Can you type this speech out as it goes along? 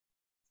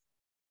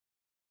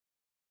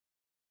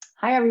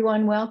Hi,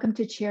 everyone. Welcome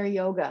to Chair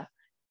Yoga.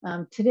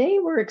 Today,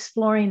 we're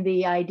exploring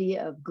the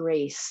idea of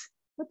grace.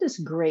 What does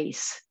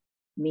grace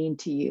mean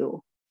to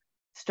you?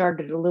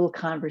 Started a little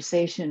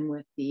conversation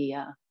with the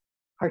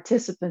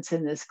participants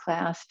in this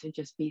class to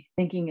just be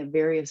thinking of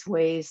various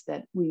ways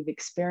that we've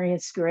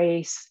experienced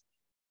grace,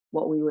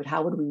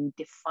 how would we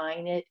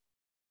define it?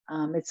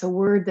 It's a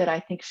word that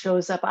I think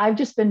shows up. I've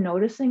just been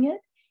noticing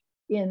it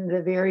in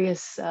the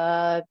various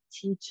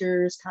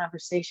teachers'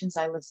 conversations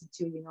I listen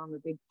to. I'm a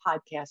big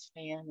podcast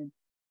fan and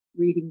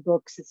reading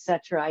books,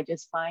 etc. I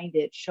just find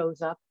it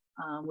shows up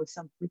with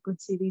some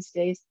frequency these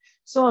days.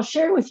 So I'll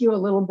share with you a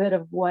little bit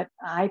of what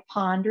I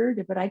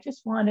pondered, but I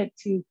just wanted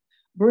to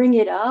bring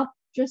it up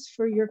just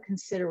for your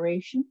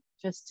consideration,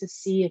 just to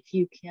see if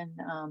you can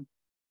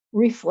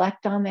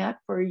reflect on that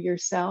for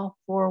yourself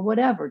or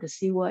whatever, to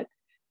see what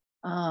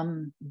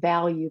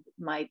value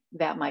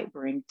that might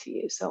bring to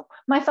you. So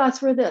my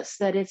thoughts were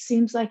that it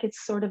seems like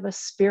it's sort of a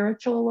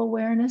spiritual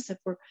awareness.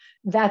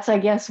 That's, I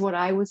guess, what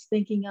I was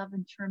thinking of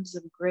in terms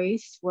of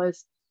grace,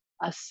 was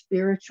a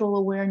spiritual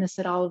awareness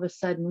that all of a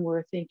sudden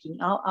we're thinking.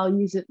 I'll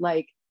use it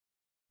like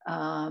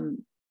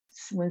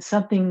when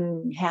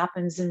something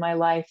happens in my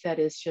life that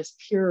is just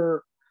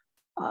pure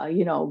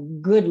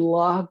good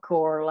luck,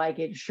 or like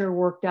it sure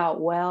worked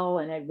out well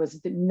and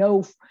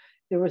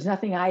there was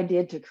nothing I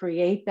did to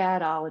create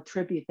that. I'll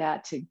attribute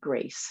that to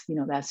grace.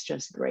 That's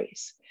just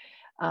grace,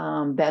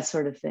 that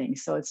sort of thing.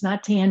 So it's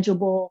not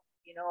tangible,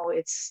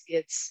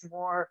 it's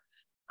more,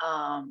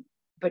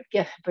 but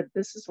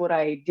this is what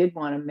I did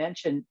want to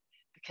mention,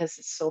 because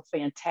it's so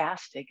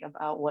fantastic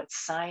about what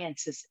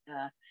science is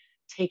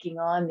taking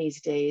on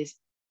these days.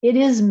 It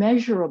is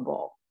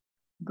measurable.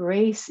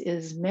 Grace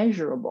is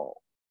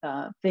measurable.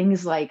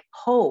 Things like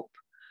hope,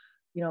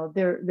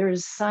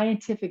 there's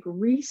scientific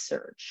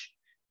research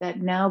that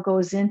now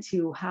goes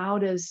into how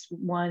does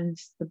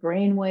the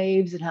brain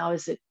waves and how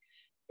is it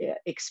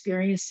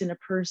experienced in a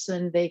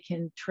person. They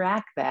can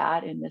track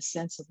that in the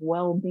sense of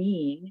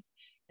well-being.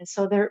 And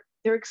so they're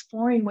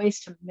exploring ways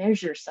to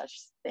measure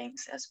such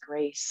things as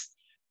grace,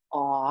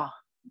 awe,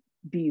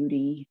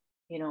 beauty,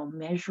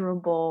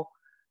 measurable,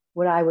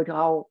 what I would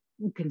all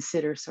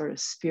consider sort of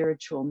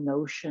spiritual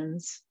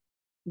notions.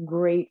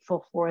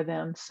 Grateful for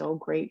them, so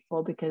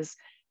grateful, because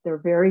they're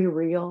very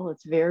real.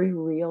 It's very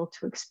real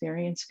to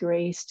experience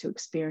grace, to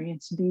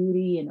experience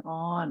beauty and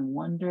awe and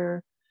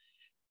wonder,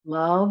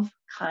 love,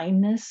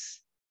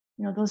 kindness.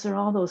 Those are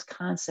all those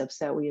concepts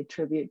that we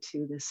attribute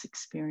to this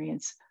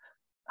experience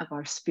of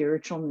our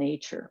spiritual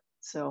nature.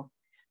 So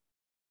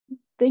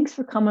thanks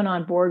for coming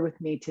on board with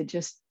me to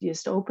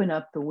just open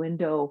up the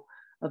window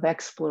of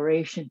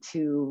exploration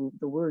to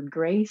the word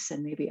grace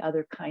and maybe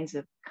other kinds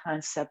of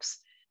concepts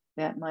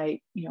that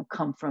might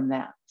come from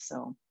that.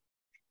 So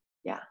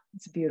yeah,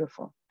 it's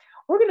beautiful.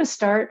 We're going to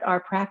start our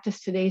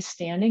practice today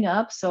standing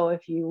up. So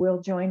if you will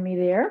join me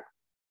there.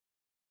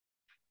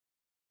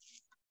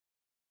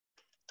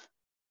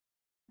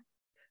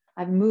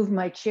 I've moved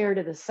my chair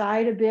to the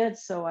side a bit,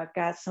 so I've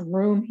got some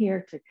room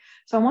here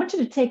so I want you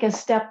to take a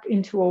step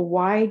into a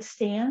wide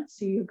stance.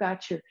 So you've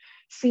got your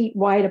feet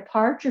wide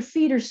apart. Your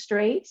feet are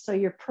straight, so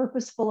you're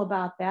purposeful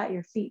about that.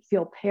 Your feet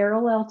feel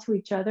parallel to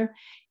each other.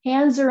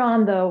 Hands are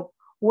on the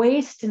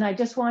waist, and I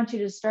just want you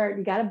to start,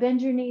 you got to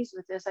bend your knees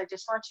with this. I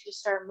just want you to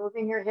start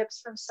moving your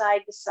hips from side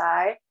to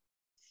side.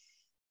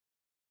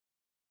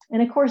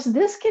 And of course,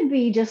 this can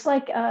be just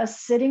like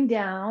sitting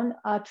down,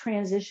 a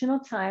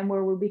transitional time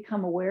where we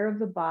become aware of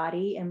the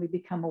body and we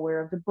become aware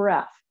of the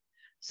breath.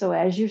 So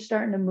as you're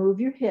starting to move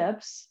your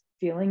hips,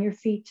 feeling your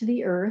feet to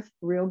the earth,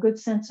 real good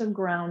sense of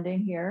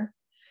grounding here,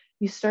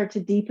 you start to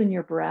deepen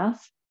your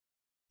breath,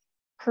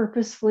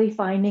 purposefully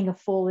finding a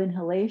full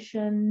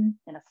inhalation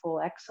and a full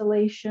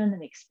exhalation,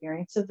 and the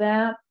experience of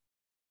that.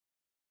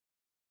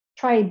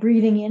 Try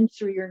breathing in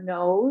through your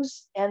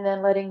nose and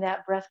then letting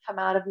that breath come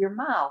out of your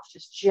mouth,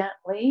 just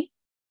gently.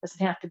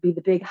 Doesn't have to be the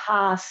big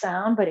ha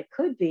sound, but it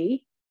could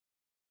be.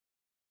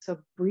 So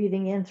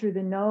breathing in through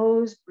the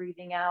nose,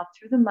 breathing out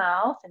through the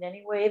mouth in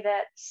any way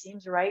that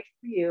seems right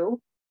for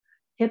you.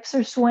 Hips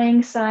are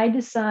swaying side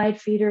to side,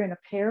 feet are in a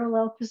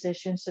parallel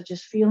position, so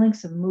just feeling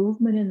some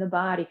movement in the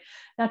body.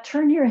 Now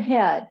turn your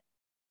head.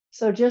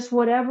 So just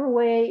whatever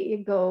way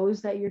it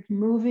goes, that you're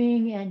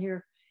moving and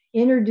you're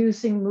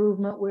introducing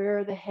movement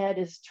where the head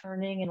is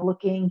turning and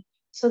looking,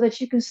 so that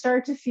you can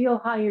start to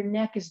feel how your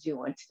neck is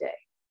doing today.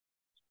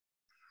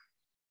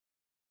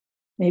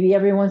 Maybe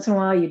every once in a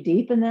while you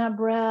deepen that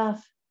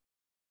breath.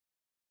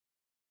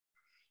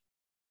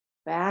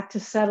 Back to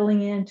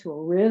settling into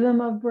a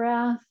rhythm of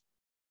breath.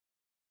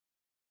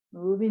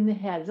 Moving the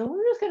head. So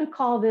we're just going to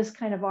call this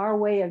kind of our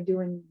way of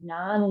doing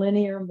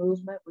non-linear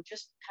movement. We're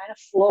just kind of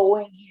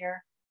flowing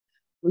here.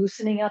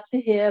 Loosening up the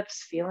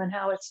hips, feeling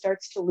how it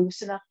starts to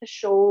loosen up the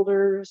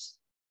shoulders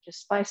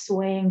just by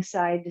swaying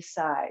side to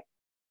side.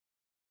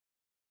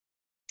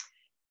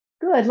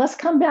 Good, let's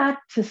come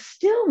back to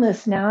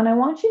stillness now. And I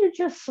want you to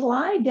just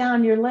slide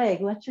down your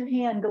leg. Let your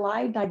hand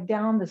glide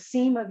down the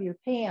seam of your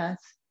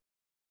pants.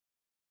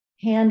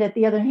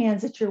 The other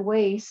hand's at your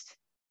waist.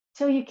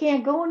 till you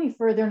can't go any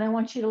further. And I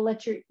want you to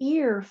let your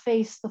ear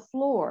face the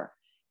floor.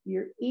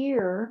 Your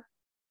ear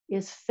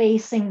is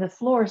facing the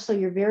floor. So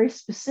you're very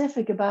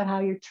specific about how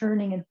you're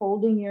turning and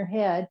holding your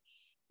head.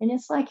 And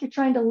it's like you're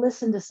trying to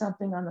listen to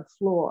something on the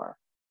floor,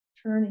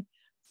 turning,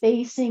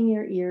 facing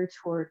your ear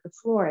toward the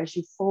floor as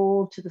you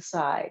fold to the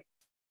side.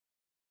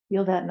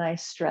 Feel that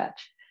nice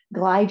stretch.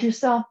 Glide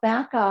yourself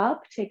back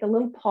up, take a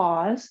little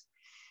pause.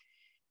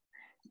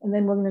 And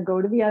then we're going to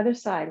go to the other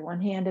side.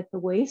 One hand at the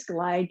waist,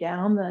 glide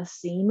down the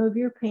seam of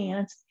your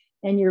pants,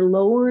 and you're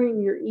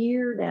lowering your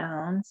ear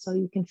down so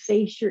you can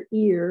face your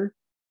ear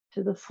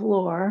to the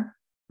floor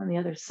on the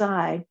other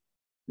side.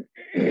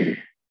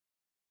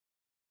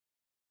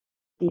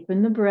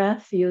 Deepen the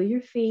breath, feel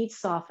your feet,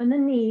 soften the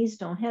knees,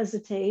 don't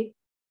hesitate.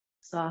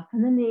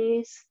 Soften the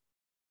knees.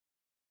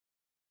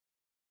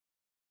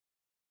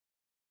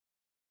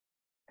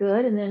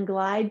 Good, and then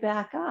glide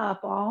back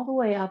up, all the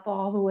way up,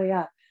 all the way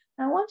up.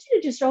 Now I want you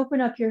to just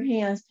open up your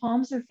hands,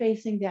 palms are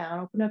facing down,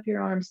 open up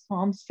your arms,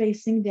 palms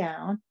facing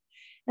down,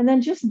 and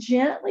then just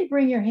gently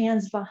bring your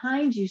hands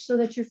behind you so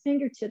that your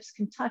fingertips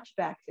can touch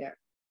back there.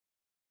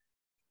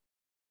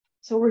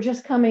 So we're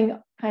just coming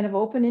kind of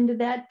open into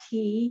that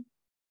T,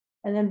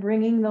 and then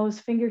bringing those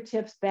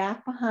fingertips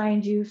back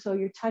behind you so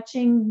you're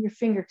touching your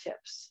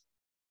fingertips.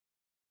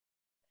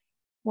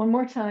 One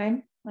more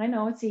time. I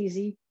know it's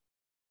easy.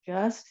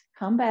 Just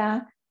come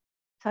back,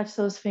 touch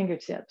those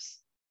fingertips.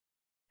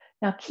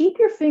 Now keep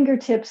your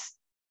fingertips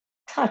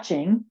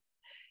touching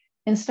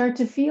and start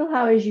to feel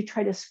how, as you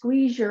try to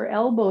squeeze your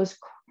elbows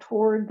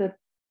toward the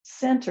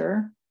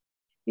center,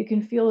 you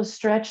can feel a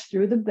stretch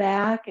through the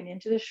back and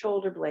into the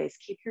shoulder blades.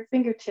 Keep your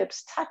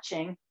fingertips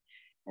touching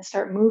and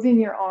start moving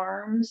your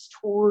arms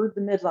toward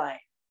the midline.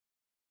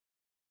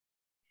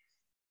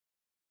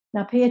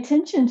 Now pay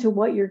attention to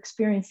what you're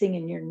experiencing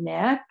in your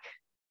neck,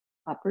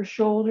 upper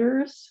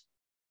shoulders.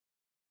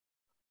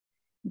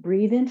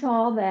 Breathe into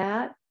all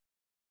that.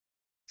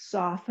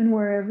 Soften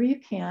wherever you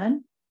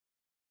can.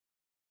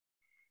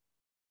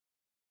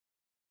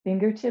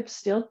 Fingertips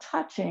still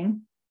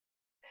touching.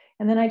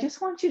 And then I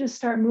just want you to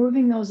start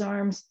moving those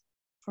arms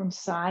from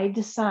side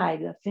to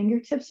side. The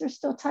fingertips are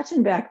still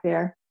touching back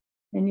there,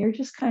 and you're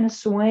just kind of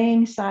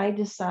swaying side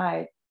to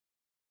side.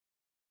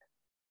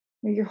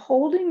 Now you're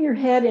holding your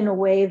head in a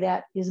way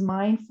that is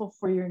mindful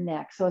for your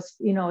neck. So it's,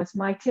 you know, it's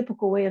my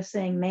typical way of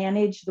saying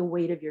manage the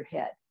weight of your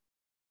head.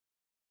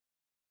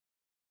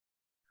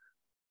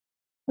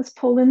 Let's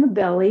pull in the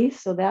belly,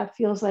 so that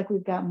feels like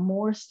we've got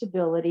more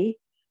stability.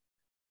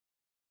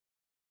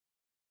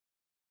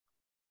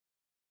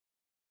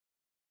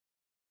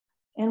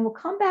 And we'll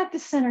come back to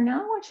center.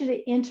 Now I want you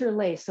to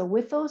interlace. So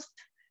with those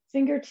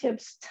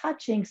fingertips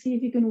touching, see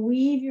if you can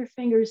weave your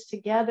fingers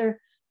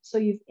together so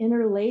you've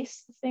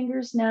interlaced the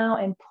fingers now,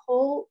 and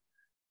pull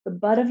the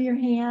butt of your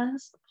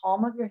hands, the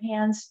palm of your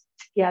hands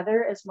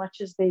together as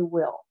much as they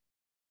will.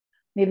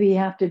 Maybe you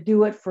have to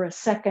do it for a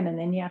second and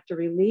then you have to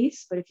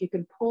release, but if you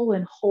can pull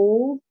and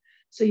hold,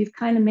 so you've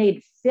kind of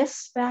made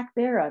fists back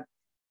there,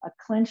 a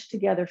clenched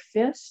together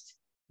fist.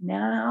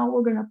 Now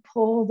we're going to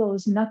pull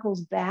those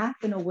knuckles back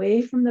and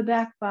away from the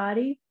back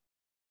body.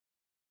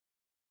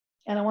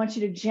 And I want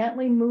you to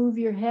gently move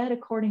your head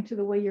according to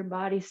the way your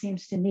body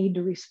seems to need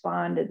to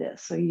respond to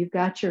this. So you've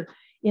got your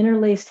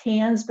interlaced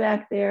hands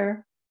back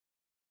there.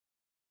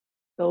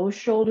 Those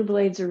shoulder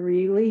blades are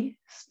really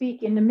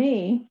speaking to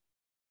me.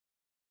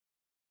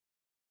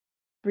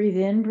 Breathe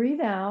in,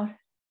 breathe out.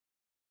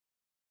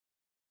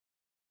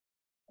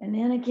 And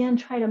then again,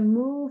 try to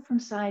move from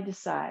side to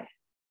side.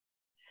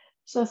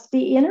 So if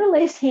the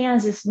interlaced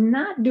hands is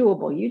not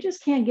doable, you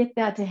just can't get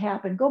that to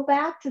happen, go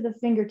back to the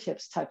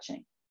fingertips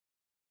touching.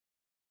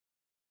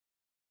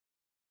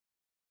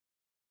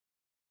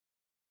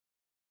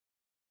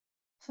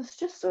 So it's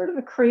just sort of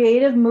a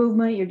creative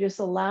movement. You're just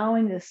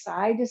allowing the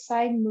side to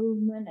side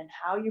movement and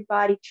how your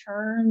body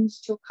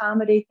turns to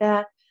accommodate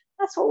that.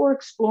 That's what we're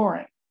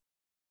exploring.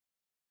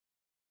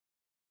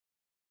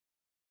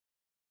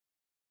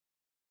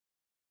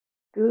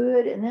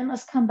 Good, and then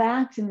let's come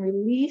back and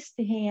release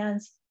the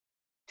hands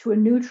to a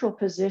neutral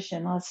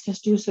position. Let's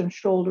just do some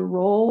shoulder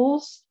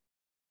rolls.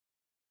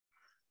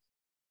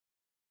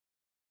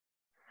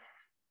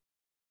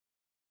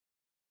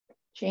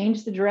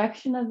 Change the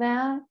direction of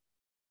that.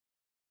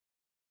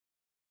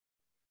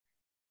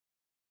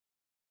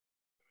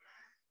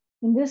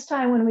 And this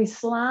time when we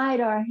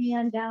slide our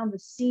hand down the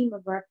seam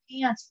of our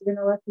pants, we're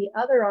going to let the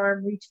other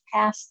arm reach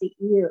past the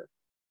ear.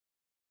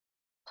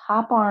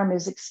 Top arm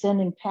is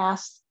extending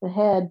past the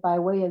head by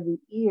way of the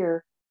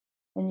ear,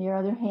 and your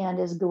other hand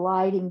is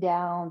gliding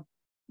down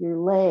your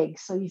leg.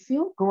 So you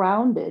feel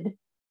grounded,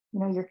 you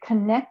know, you're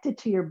connected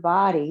to your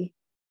body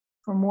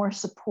for more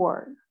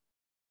support.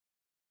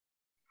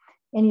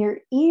 And your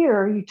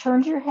ear, you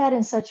turned your head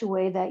in such a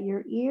way that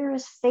your ear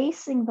is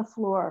facing the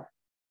floor.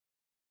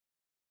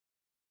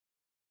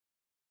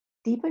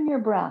 Deepen your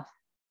breath.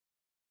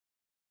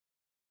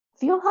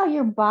 Feel how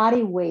your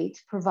body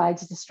weight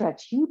provides the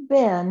stretch. You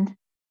bend,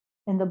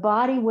 and the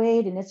body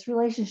weight and its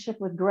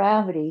relationship with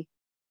gravity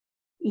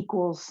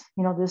equals,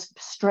 you know, this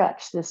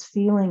stretch, this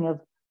feeling of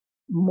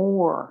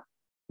more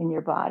in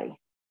your body.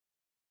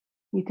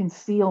 You can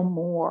feel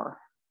more.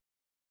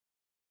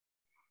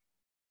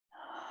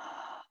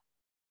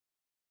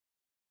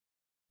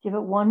 Give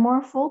it one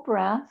more full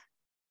breath.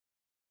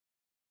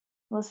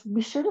 Let's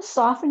be sure to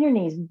soften your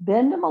knees.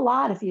 Bend them a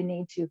lot if you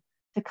need to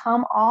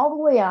come all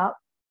the way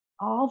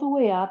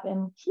up,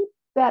 and keep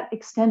that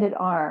extended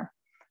arm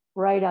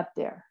right up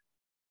there.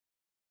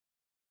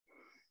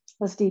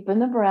 Let's deepen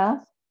the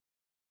breath.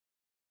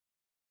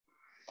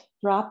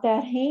 Drop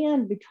that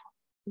hand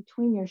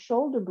between your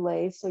shoulder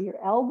blades so your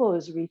elbow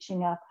is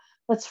reaching up.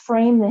 Let's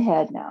frame the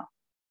head now.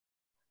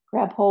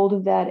 Grab hold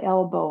of that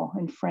elbow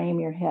and frame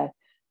your head.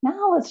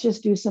 Now let's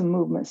just do some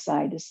movement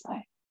side to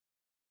side.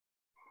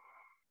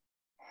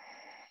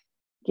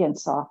 Again,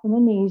 soften the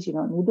knees. You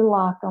don't need to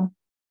lock them.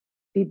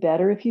 Be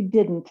better if you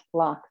didn't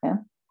lock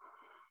them.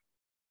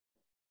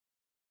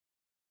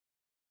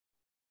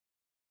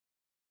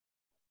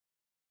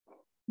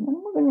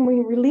 When we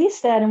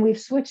release that and we've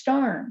switched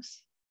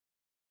arms.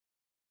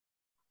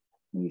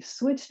 We've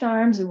switched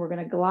arms and we're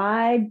going to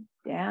glide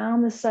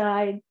down the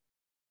side.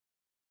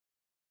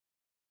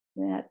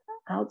 That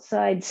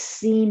outside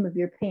seam of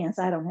your pants.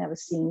 I don't have a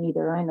seam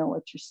either. I know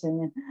what you're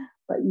saying,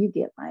 but you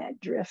get my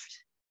drift.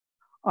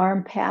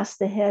 Arm past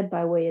the head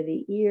by way of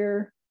the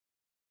ear.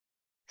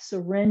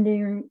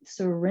 Surrendering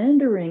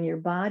your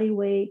body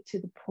weight to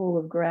the pull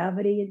of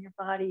gravity in your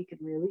body. You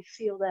can really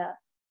feel that.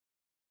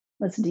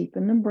 Let's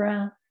deepen the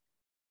breath.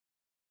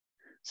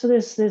 So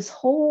there's this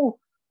whole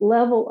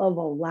level of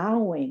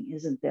allowing,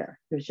 isn't there?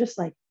 There's just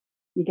like,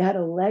 you got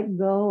to let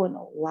go and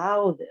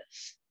allow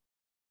this.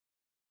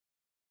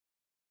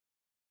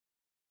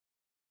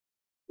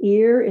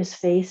 Ear is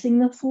facing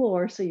the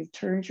floor, so you've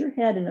turned your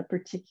head in a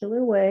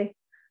particular way.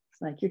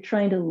 It's like you're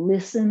trying to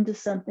listen to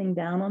something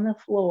down on the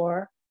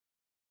floor.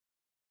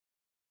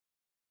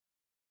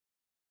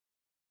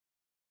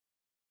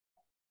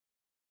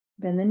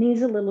 Bend the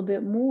knees a little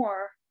bit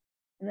more,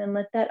 and then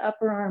let that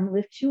upper arm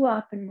lift you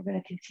up, and we're going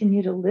to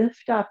continue to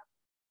lift up.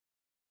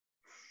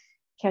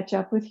 Catch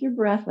up with your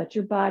breath, let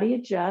your body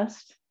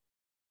adjust.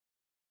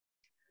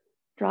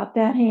 Drop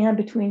that hand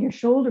between your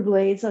shoulder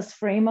blades. Let's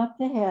frame up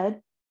the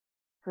head.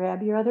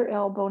 Grab your other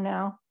elbow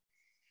now.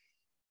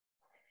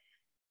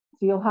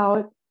 Feel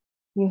how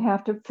you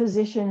have to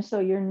position so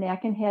your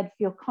neck and head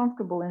feel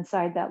comfortable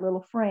inside that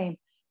little frame.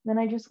 Then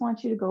I just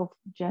want you to go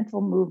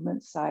gentle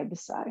movements side to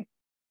side.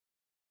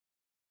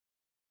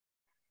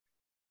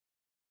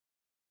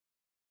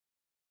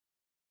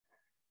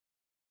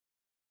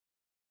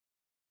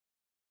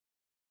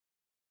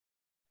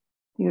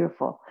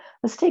 Beautiful.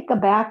 Let's take a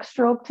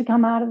backstroke to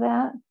come out of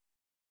that.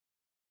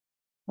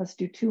 Let's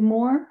do 2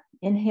 more.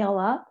 Inhale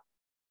up.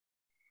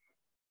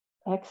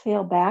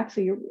 Exhale back. So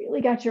you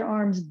really got your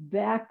arms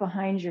back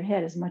behind your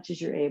head as much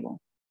as you're able.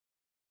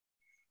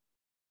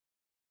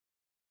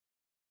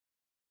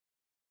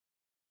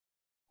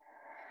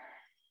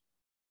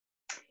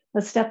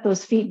 Let's step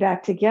those feet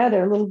back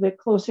together, a little bit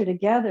closer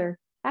together.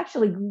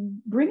 Actually,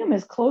 bring them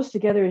as close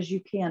together as you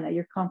can that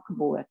you're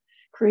comfortable with.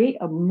 Create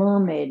a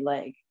mermaid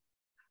leg.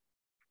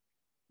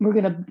 We're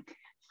going to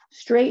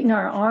straighten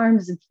our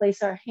arms and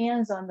place our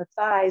hands on the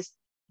thighs.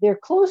 They're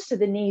close to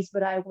the knees,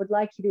 but I would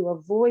like you to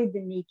avoid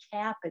the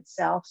kneecap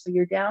itself. So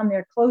you're down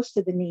there close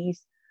to the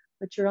knees,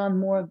 but you're on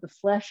more of the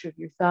flesh of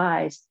your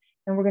thighs.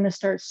 And we're going to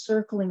start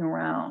circling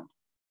around.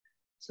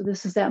 So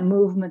this is that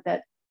movement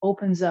that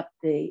opens up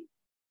the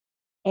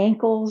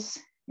ankles.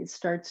 It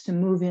starts to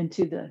move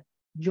into the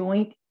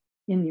joint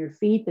in your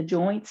feet, the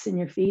joints in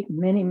your feet,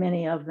 many,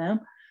 many of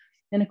them.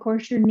 And of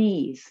course, your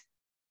knees.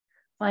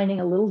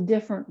 Finding a little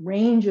different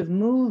range of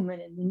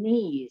movement in the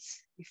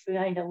knees. You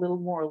find a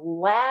little more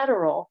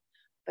lateral,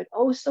 but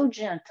oh so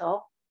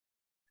gentle.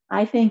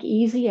 I think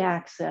easy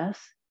access.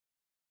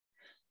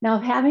 Now,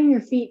 having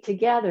your feet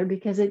together,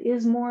 because it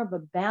is more of a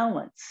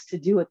balance to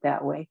do it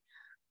that way,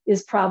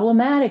 is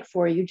problematic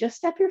for you. Just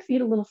step your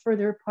feet a little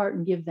further apart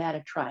and give that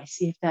a try.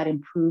 See if that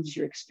improves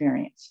your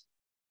experience.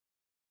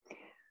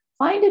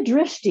 Find a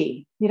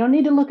drishti. You don't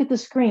need to look at the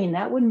screen.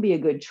 That wouldn't be a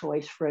good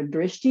choice for a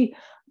drishti.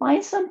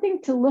 Find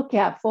something to look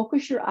at.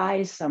 Focus your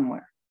eyes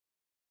somewhere.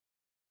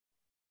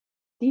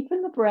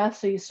 Deepen the breath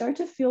so you start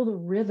to feel the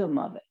rhythm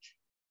of it.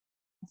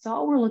 That's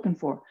all we're looking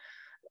for.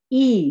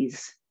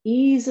 Ease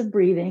of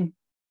breathing,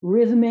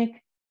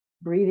 rhythmic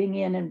breathing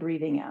in and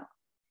breathing out.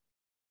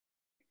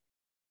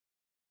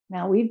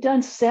 Now we've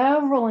done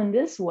several in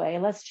this way.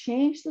 Let's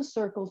change the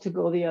circle to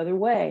go the other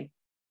way.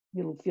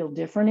 It'll feel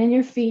different in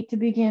your feet to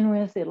begin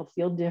with. It'll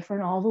feel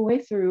different all the way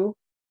through.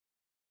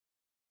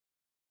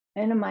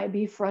 And it might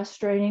be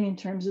frustrating in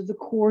terms of the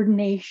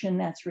coordination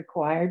that's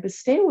required, but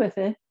stay with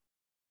it.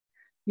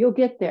 You'll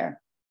get there.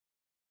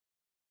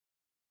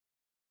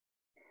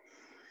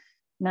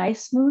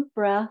 Nice, smooth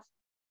breath.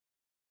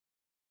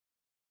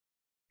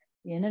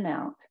 In and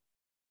out.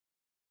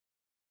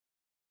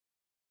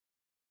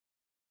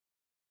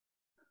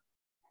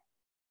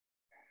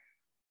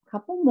 A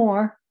couple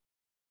more.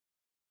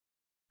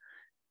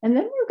 And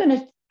then we're going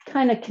to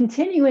kind of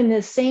continue in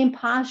this same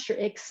posture,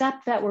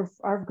 except that we're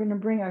going to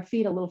bring our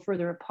feet a little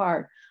further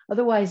apart.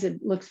 Otherwise,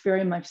 it looks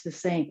very much the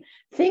same.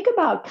 Think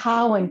about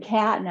cow and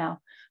cat now.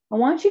 I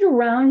want you to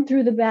round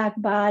through the back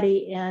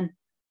body and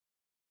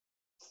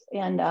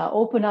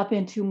open up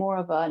into more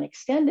of an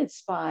extended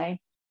spine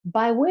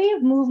by way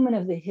of movement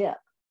of the hip.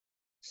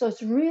 So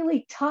it's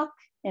really tuck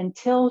and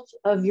tilt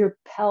of your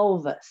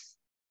pelvis.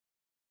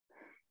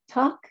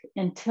 Tuck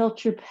and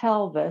tilt your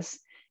pelvis.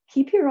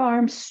 Keep your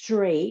arms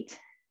straight.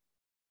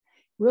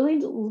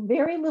 Really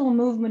very little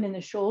movement in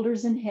the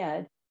shoulders and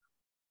head.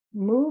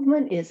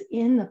 Movement is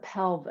in the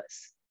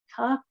pelvis.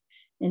 Tuck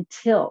and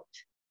tilt.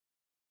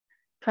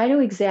 Try to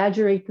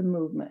exaggerate the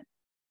movement.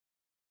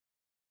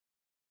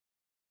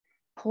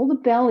 Pull the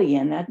belly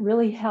in, that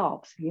really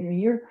helps. You know,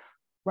 you're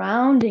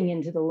rounding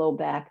into the low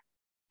back.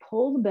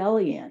 Pull the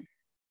belly in.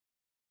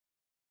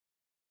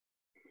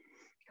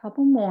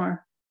 Couple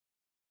more.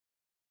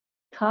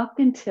 Tuck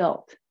and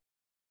tilt.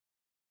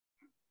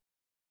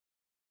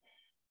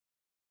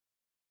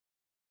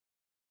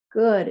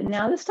 Good. And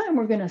now this time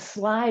we're going to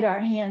slide our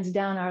hands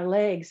down our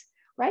legs,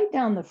 right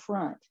down the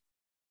front.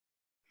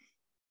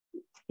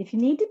 If you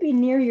need to be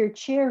near your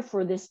chair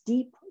for this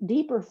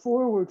deeper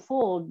forward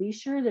fold, be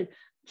sure to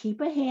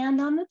keep a hand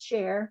on the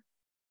chair,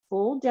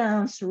 fold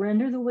down,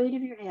 surrender the weight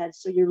of your head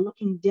so you're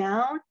looking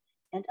down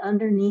and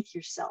underneath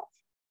yourself.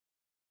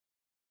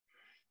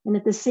 And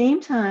at the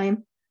same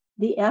time,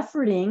 the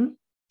efforting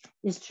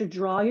is to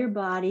draw your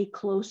body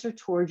closer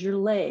towards your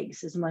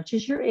legs as much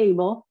as you're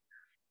able.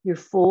 You're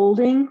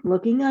folding,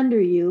 looking under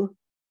you,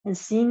 and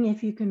seeing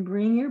if you can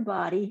bring your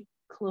body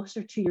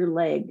closer to your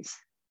legs.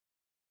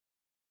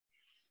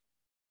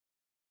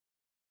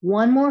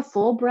 One more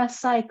full breath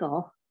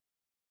cycle.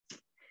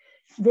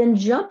 Then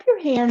jump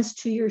your hands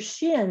to your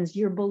shins.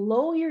 You're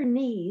below your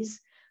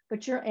knees,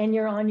 but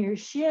you're on your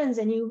shins,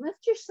 and you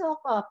lift yourself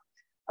up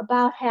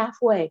about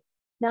halfway.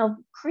 Now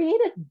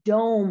create a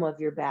dome of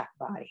your back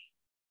body.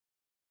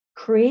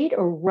 Create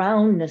a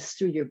roundness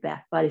through your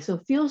back body. So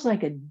it feels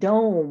like a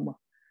dome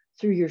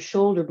through your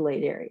shoulder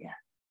blade area.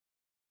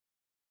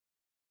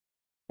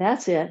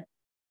 That's it.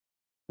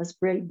 Let's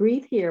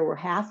breathe here. We're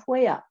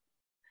halfway up.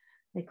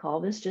 They call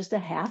this just a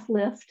half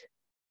lift.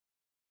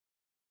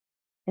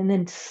 And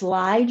then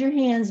slide your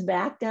hands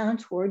back down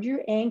toward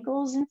your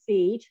ankles and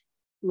feet.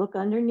 Look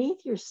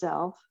underneath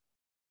yourself.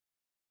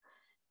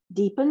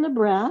 Deepen the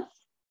breath.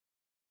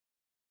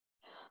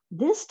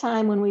 This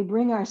time when we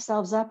bring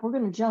ourselves up, we're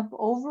going to jump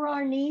over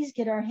our knees,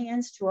 get our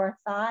hands to our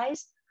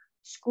thighs,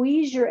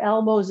 squeeze your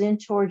elbows in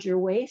towards your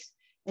waist,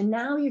 and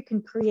now you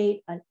can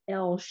create an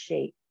L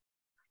shape.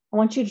 I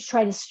want you to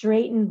try to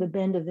straighten the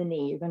bend of the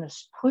knee. You're going to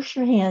push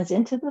your hands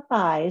into the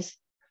thighs.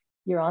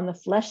 You're on the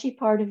fleshy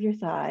part of your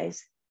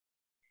thighs,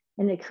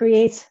 and it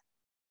creates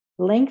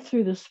length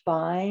through the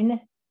spine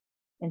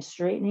and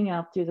straightening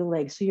out through the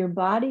legs. So your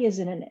body is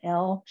in an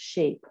L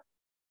shape.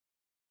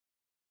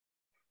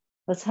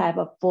 Let's have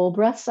a full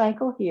breath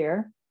cycle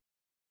here.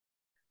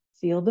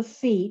 Feel the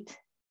feet.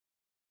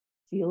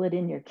 Feel it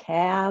in your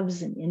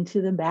calves and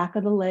into the back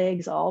of the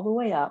legs all the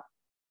way up.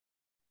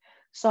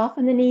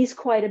 Soften the knees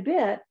quite a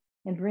bit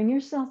and bring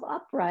yourself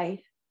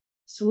upright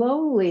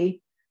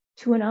slowly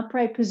to an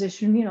upright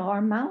position, you know,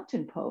 our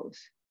mountain pose.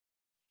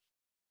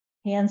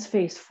 Hands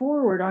face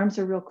forward, arms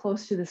are real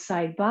close to the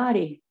side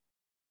body.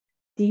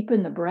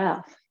 Deepen the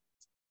breath.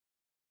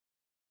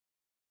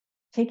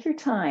 Take your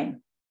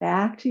time.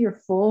 Back to your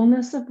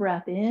fullness of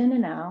breath in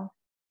and out.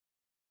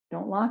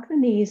 Don't lock the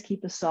knees,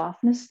 keep a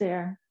softness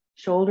there.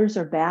 Shoulders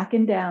are back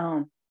and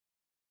down.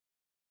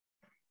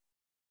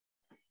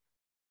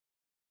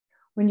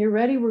 When you're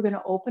ready, we're going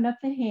to open up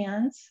the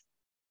hands.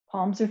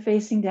 Palms are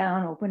facing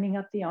down, opening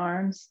up the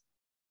arms,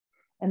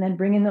 and then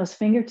bringing those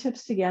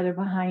fingertips together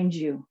behind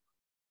you.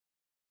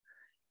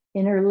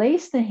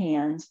 Interlace the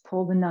hands,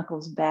 pull the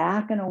knuckles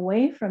back and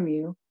away from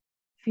you.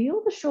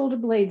 Feel the shoulder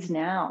blades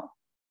now.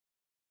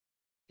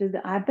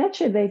 I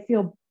bet you they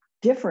feel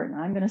different.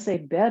 I'm going to say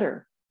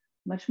better,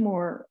 much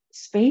more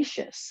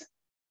spacious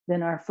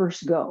than our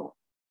first go.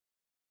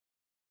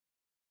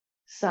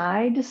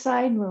 Side to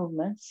side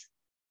movements,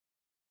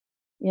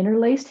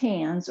 interlaced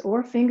hands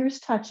or fingers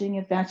touching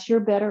if that's your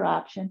better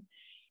option.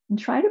 And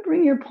try to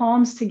bring your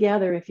palms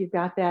together if you've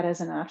got that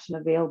as an option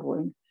available.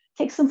 And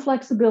take some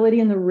flexibility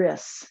in the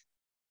wrists.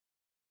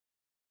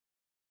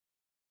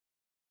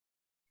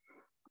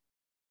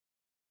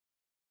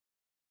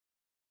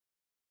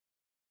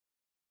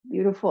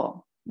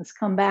 Beautiful. Let's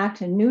come back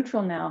to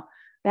neutral now.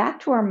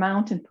 Back to our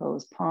mountain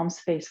pose, palms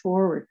face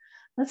forward.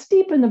 Let's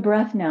deepen the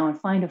breath now and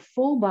find a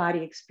full body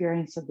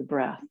experience of the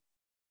breath.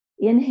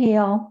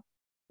 Inhale.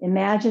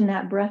 Imagine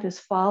that breath is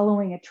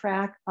following a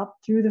track up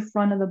through the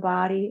front of the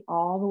body,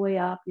 all the way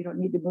up. You don't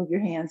need to move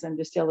your hands. I'm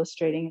just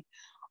illustrating.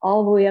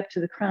 All the way up to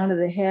the crown of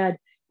the head.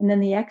 And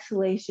then the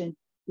exhalation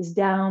is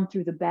down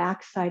through the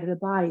back side of the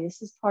body.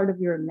 This is part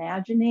of your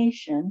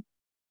imagination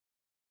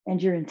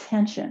and your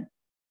intention.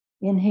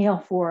 Inhale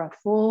for a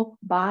full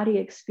body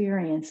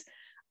experience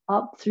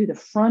up through the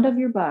front of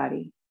your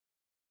body.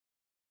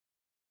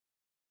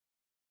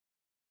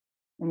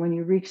 And when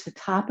you reach the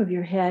top of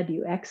your head,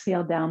 you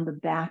exhale down the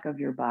back of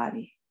your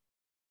body.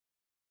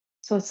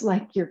 So it's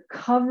like you're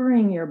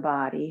covering your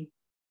body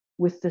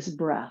with this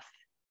breath,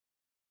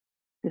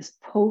 this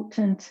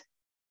potent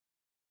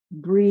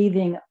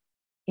breathing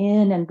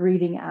in and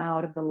breathing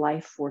out of the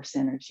life force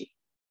energy.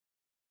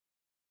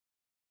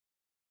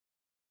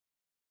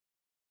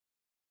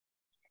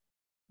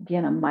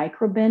 Again, a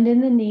micro bend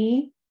in the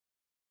knee,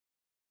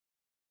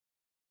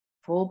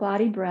 full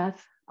body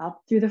breath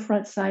up through the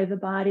front side of the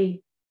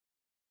body,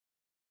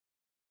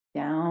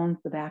 down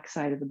the back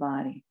side of the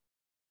body.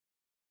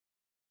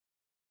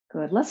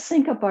 Good. Let's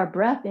sync up our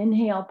breath.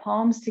 Inhale,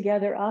 palms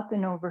together up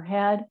and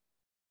overhead.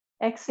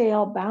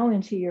 Exhale, bow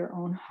into your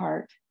own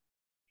heart.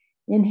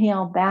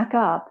 Inhale, back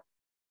up,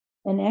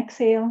 and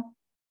exhale,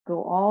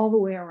 go all the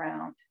way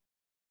around.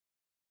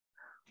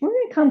 We're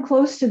going to come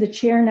close to the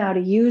chair now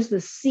to use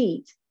the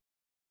seat.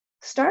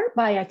 Start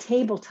by a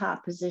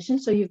tabletop position.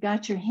 So you've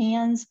got your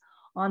hands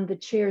on the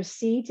chair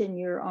seat and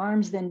your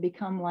arms then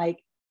become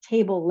like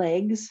table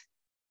legs.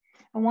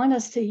 I want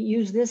us to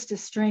use this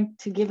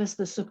to give us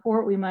the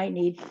support we might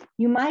need.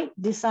 You might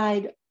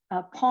decide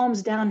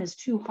palms down is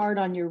too hard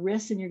on your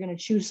wrists and you're going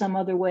to choose some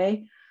other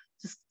way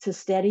to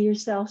steady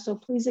yourself. So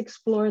please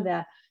explore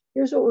that.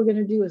 Here's what we're going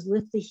to do is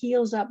lift the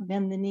heels up,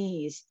 bend the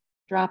knees,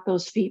 drop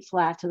those feet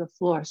flat to the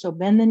floor. So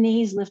bend the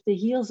knees, lift the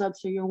heels up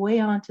so you're way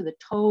onto the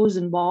toes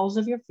and balls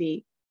of your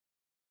feet.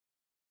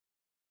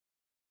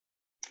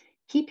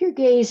 Keep your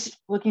gaze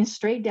looking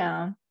straight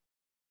down.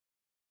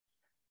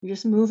 You're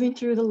just moving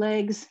through the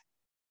legs,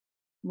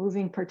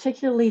 moving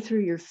particularly through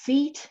your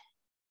feet,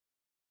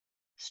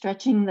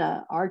 stretching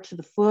the arch of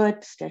the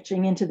foot,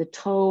 stretching into the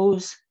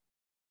toes,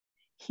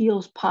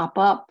 heels pop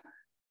up.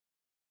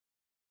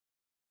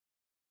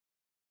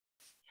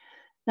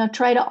 Now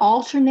try to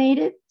alternate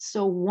it.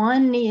 So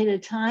one knee at a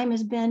time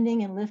is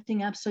bending and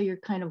lifting up. So you're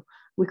kind of,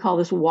 we call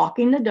this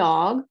walking the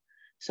dog.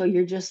 So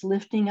you're just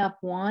lifting up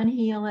one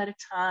heel at a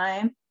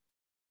time,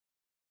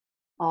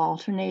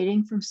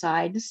 alternating from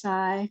side to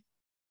side.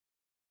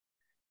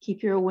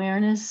 Keep your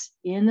awareness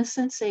in the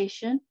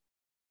sensation.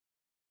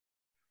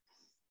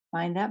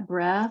 Find that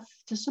breath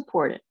to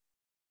support it.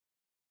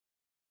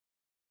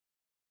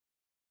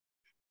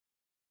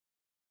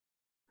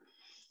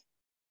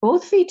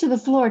 Both feet to the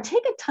floor.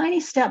 Take a tiny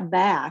step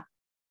back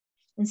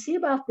and see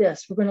about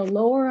this. We're going to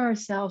lower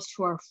ourselves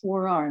to our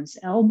forearms.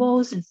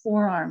 Elbows and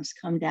forearms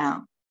come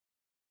down.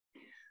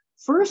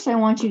 First, I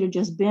want you to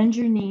just bend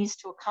your knees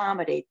to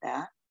accommodate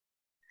that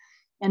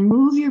and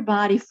move your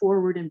body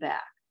forward and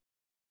back.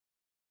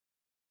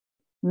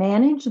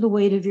 Manage the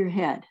weight of your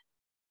head.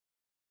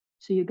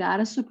 So you got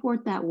to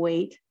support that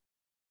weight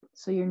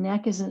so your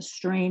neck isn't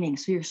straining.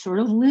 So you're sort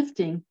of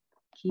lifting,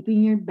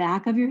 keeping your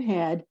back of your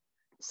head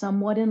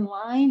somewhat in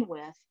line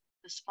with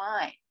the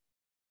spine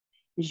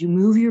as you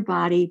move your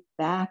body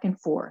back and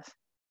forth.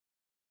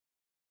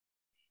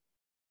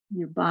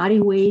 Your body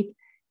weight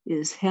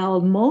is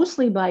held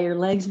mostly by your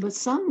legs, but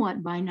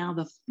somewhat by now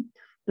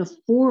the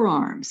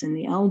forearms and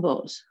the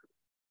elbows.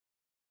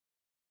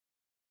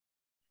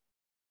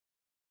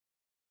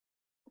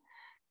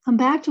 Come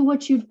back to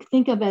what you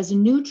think of as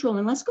neutral,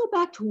 and let's go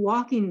back to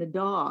walking the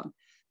dog.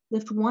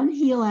 Lift one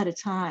heel at a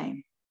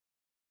time.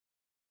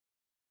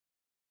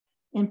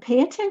 And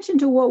pay attention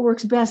to what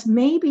works best.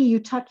 Maybe you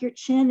tuck your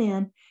chin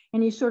in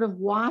and you sort of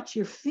watch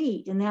your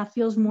feet, and that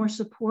feels more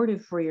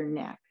supportive for your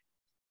neck.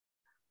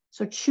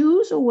 So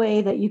choose a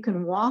way that you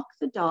can walk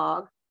the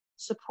dog,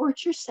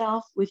 support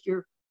yourself with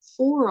your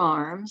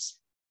forearms.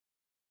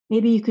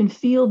 Maybe you can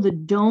feel the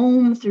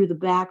dome through the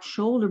back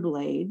shoulder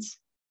blades.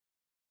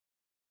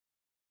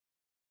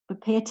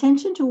 But pay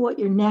attention to what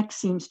your neck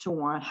seems to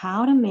want,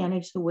 how to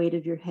manage the weight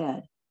of your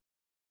head.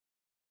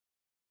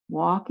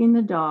 Walking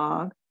the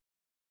dog,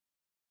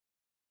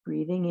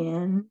 breathing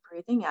in,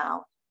 breathing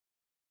out.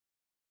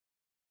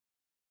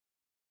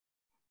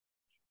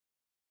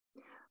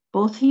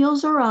 Both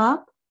heels are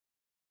up.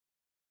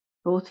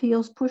 Both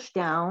heels push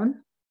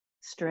down.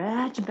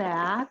 Stretch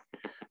back.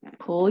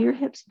 Pull your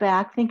hips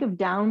back. Think of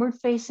downward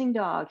facing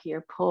dog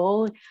here.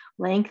 Pull,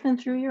 lengthen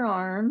through your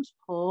arms.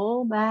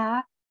 Pull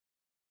back.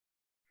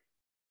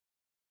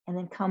 And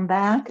then come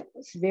back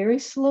very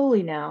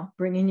slowly now,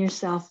 bringing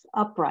yourself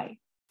upright.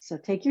 So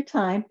take your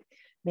time,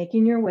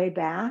 making your way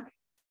back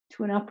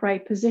to an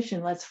upright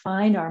position. Let's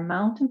find our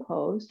mountain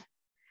pose.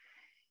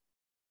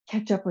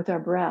 Catch up with our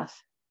breath.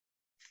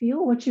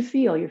 Feel what you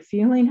feel. You're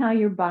feeling how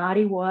your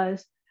body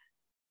was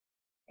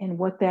and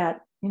what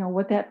that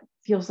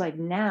feels like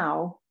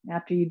now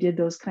after you did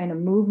those kind of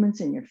movements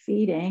in your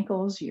feet,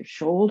 ankles, your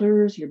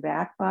shoulders, your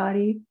back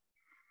body.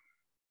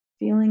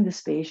 Feeling the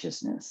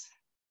spaciousness.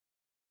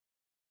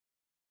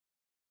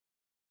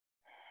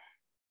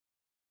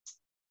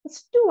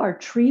 Let's do our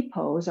tree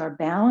pose, our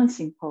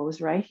balancing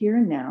pose right here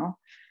and now.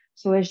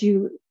 So as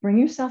you bring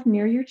yourself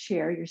near your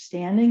chair, your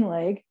standing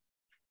leg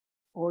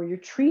or your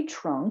tree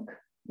trunk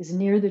is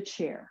near the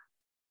chair.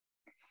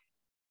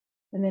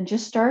 And then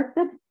just start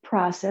the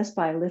process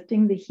by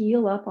lifting the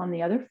heel up on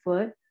the other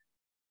foot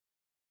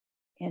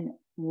and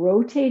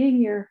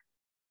rotating your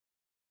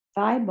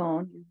thigh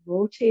bone,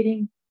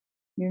 rotating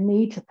your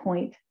knee to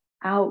point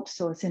out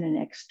so it's in an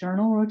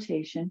external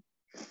rotation.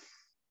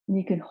 And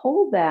you can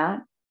hold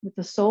that with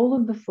the sole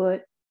of the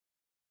foot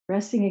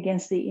resting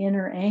against the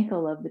inner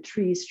ankle of the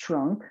tree's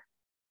trunk,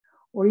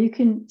 or you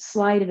can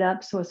slide it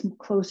up so it's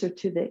closer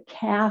to the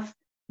calf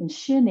and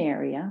shin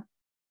area.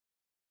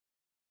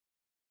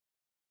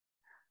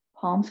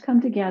 Palms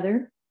come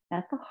together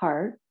at the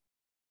heart.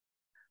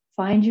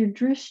 Find your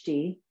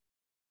drishti.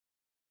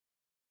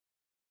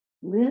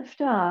 Lift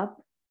up.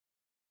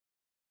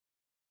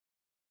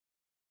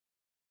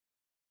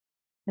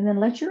 And then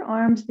let your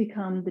arms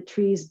become the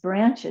tree's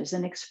branches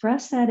and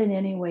express that in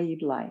any way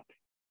you'd like.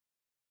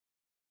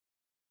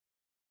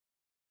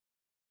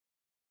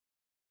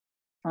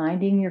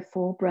 Finding your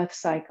full breath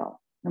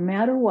cycle. No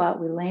matter what,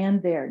 we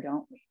land there,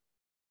 don't we?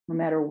 No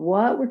matter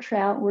what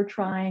we're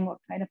trying, what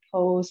kind of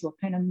pose, what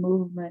kind of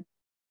movement,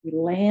 we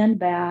land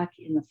back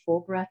in the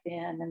full breath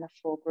in and the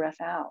full breath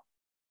out.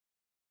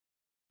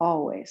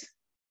 Always.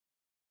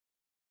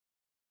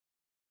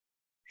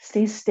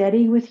 Stay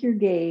steady with your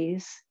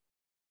gaze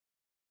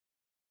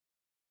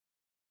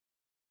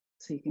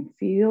so you can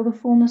feel the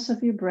fullness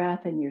of your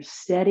breath and you're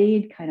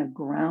steadied, kind of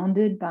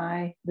grounded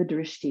by the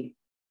drishti.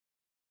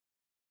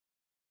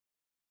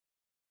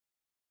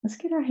 Let's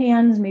get our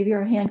hands, maybe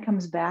our hand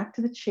comes back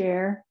to the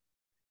chair.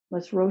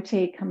 Let's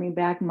rotate, coming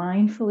back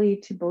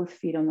mindfully to both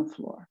feet on the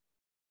floor.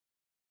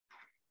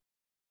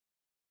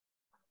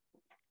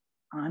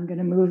 I'm going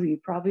to move. You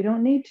probably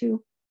don't need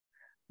to.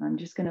 I'm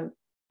just going to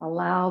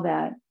allow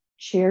that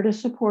chair to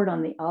support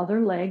on the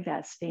other leg,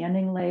 that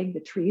standing leg,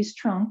 the tree's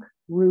trunk,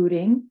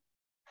 rooting.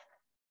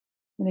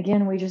 And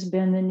again, we just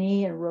bend the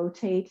knee and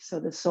rotate so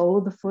the sole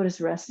of the foot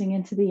is resting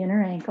into the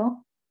inner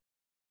ankle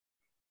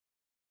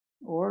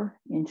or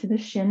into the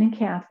shin and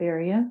calf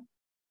area.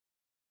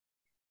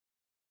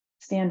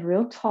 Stand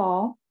real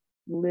tall,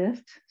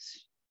 lift.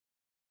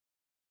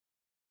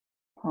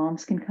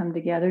 Palms can come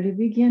together to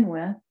begin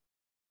with.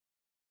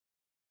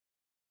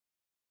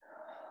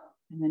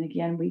 And then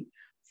again, we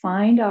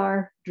find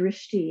our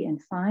drishti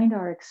and find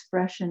our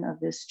expression of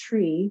this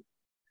tree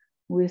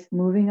with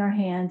moving our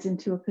hands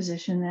into a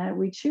position that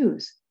we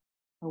choose,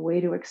 a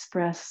way to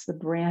express the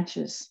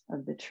branches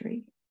of the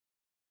tree.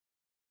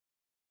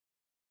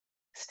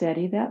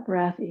 Steady that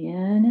breath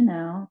in and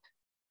out.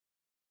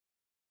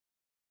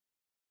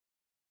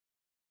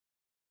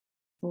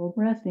 Full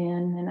breath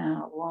in and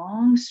out.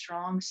 Long,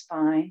 strong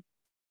spine.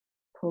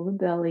 Pull the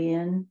belly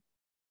in.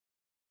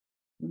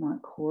 You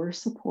want core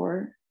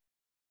support.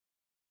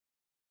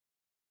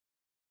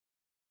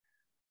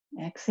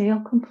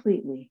 Exhale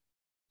completely.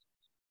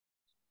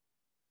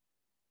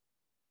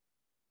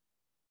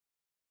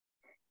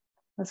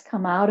 Let's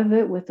come out of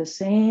it with the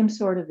same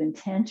sort of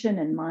intention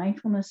and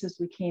mindfulness as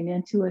we came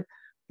into it.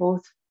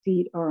 Both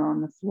feet are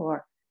on the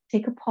floor.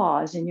 Take a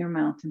pause in your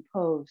mountain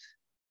pose.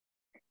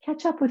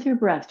 Catch up with your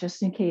breath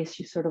just in case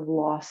you sort of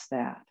lost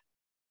that.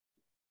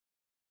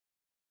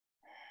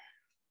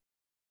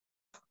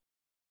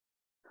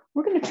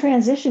 We're going to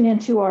transition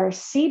into our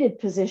seated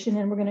position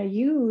and we're going to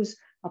use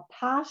a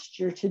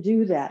posture to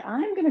do that.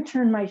 I'm going to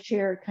turn my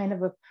chair at kind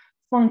of a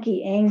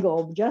funky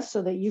angle just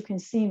so that you can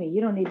see me.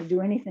 You don't need to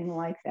do anything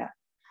like that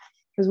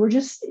because we're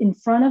just in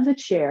front of the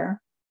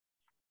chair.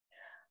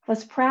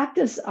 Let's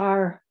practice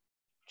our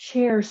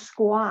chair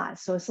squat.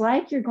 So it's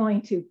like you're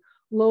going to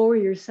lower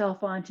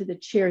yourself onto the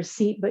chair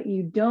seat, but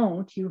you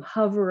don't, you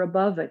hover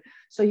above it.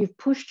 So you've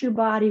pushed your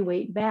body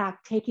weight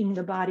back, taking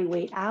the body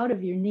weight out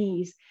of your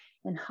knees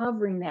and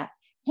hovering that.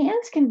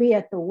 Hands can be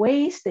at the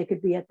waist, they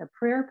could be at the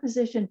prayer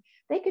position,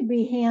 they could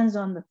be hands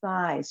on the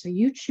thighs. So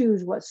you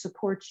choose what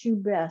supports you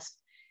best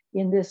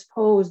in this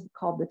pose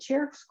called the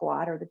chair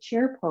squat or the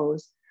chair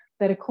pose,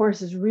 that of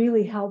course is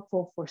really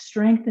helpful for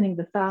strengthening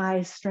the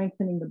thighs,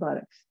 strengthening the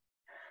buttocks.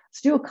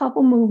 Let's do a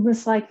couple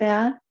movements like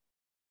that.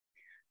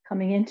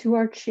 Coming into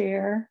our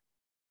chair,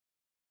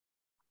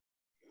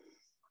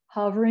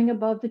 hovering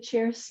above the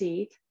chair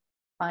seat,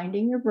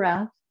 finding your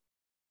breath.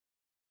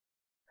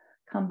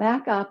 Come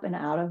back up and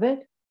out of it.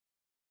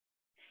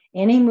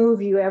 Any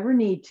move you ever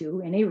need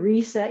to, any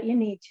reset you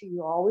need to,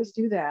 you always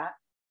do that.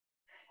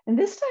 And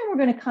this time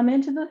we're going to come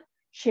into the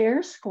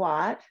chair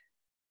squat,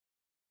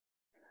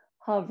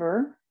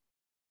 hover,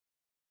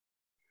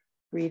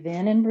 breathe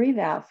in and breathe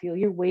out. Feel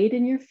your weight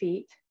in your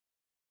feet,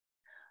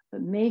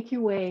 but make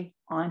your way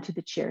onto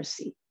the chair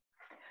seat.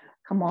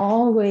 Come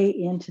all the way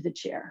into the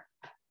chair.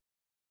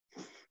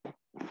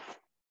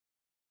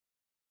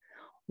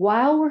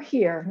 While we're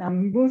here, now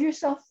move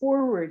yourself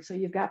forward so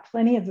you've got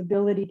plenty of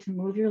ability to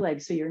move your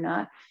legs so you're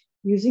not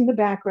using the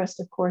backrest,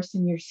 of course,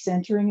 and you're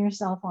centering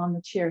yourself on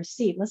the chair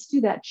seat. Let's do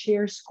that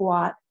chair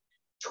squat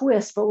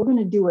twist, but we're going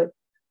to do it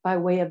by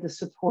way of the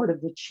support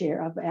of the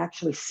chair, of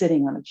actually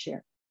sitting on a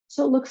chair.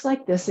 So it looks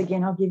like this.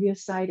 Again, I'll give you a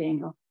side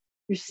angle.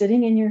 You're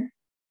sitting in your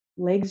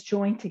legs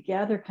joined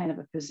together kind of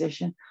a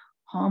position.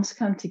 Palms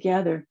come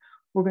together.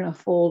 We're going to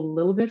fold a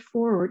little bit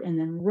forward and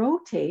then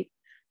rotate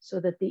so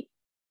that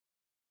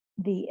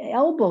the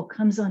elbow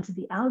comes onto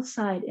the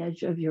outside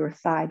edge of your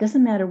thigh.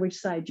 Doesn't matter which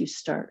side you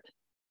start.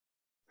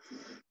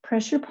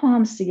 Press your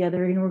palms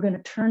together and we're going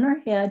to turn our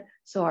head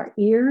so our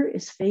ear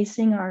is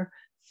facing our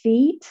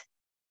feet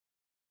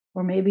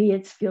Or maybe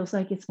it feels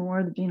like it's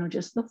more,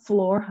 just the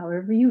floor,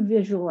 however you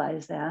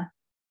visualize that.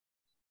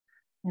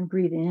 And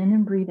breathe in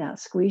and breathe out.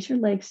 Squeeze your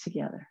legs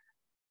together.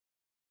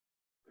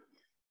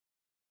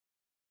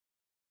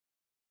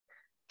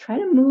 Try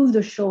to move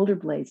the shoulder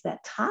blades.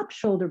 That top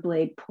shoulder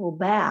blade pull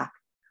back.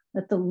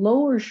 Let the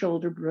lower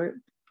shoulder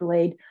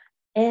blade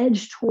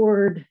edge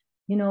toward,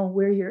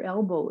 where your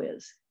elbow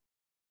is.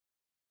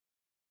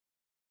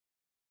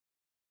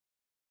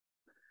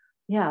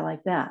 Yeah,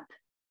 like that.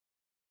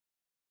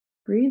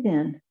 Breathe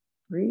in,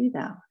 breathe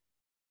out.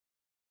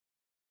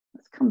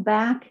 Let's come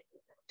back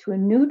to a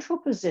neutral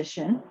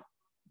position.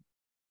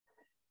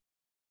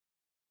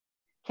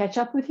 Catch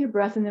up with your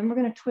breath, and then we're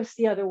going to twist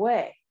the other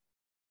way.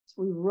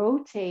 So we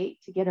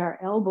rotate to get our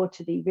elbow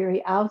to the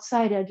very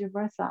outside edge of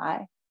our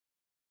thigh.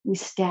 We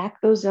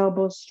stack those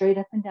elbows straight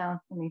up and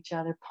down from each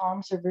other.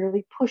 Palms are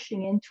really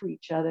pushing into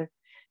each other.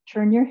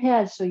 Turn your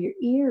head so your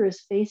ear is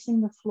facing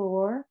the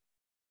floor.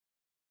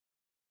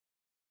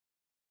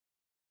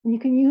 And you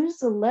can use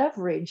the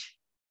leverage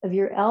of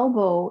your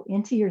elbow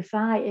into your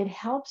thigh. It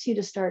helps you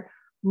to start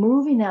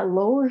moving that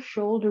lower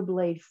shoulder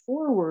blade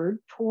forward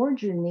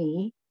towards your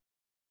knee.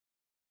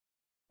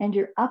 And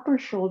your upper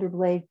shoulder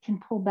blade can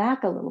pull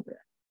back a little bit.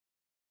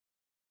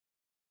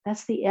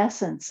 That's the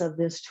essence of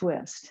this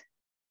twist.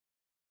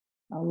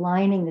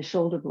 Aligning the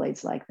shoulder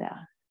blades like that.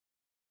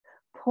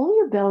 Pull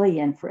your belly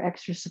in for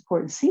extra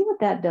support and see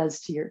what that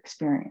does to your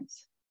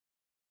experience.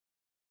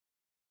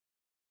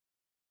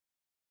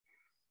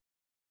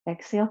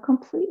 Exhale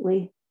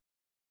completely.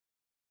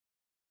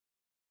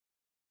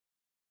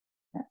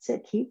 That's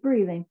it. Keep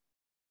breathing.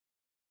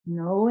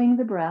 Knowing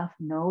the breath,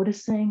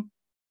 noticing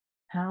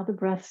how the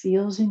breath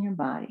feels in your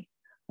body.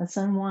 Let's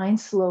unwind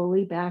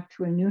slowly back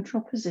to a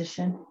neutral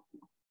position.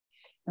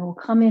 And we'll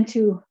come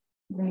into,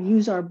 we're going to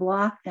use our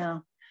block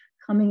now,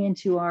 coming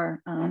into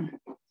our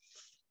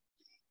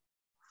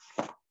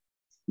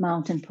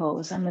mountain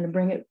pose. I'm going to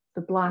bring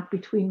the block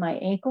between my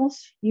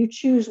ankles. You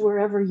choose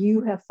wherever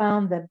you have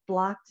found that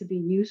block to be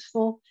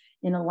useful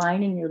in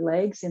aligning your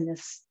legs in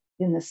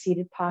the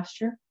seated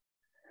posture.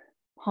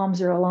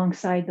 Palms are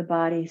alongside the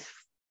body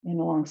and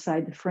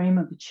alongside the frame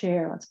of the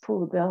chair. Let's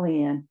pull the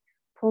belly in,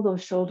 pull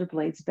those shoulder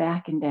blades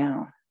back and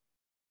down.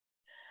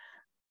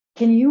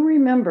 Can you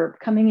remember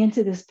coming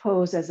into this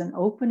pose as an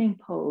opening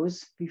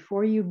pose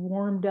before you've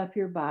warmed up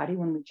your body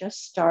when we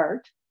just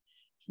start?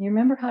 Can you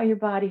remember how your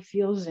body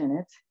feels in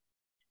it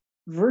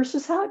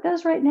versus how it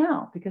does right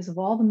now because of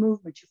all the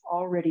movement you've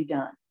already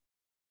done?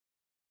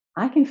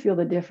 I can feel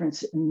the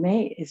difference.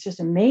 It's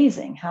just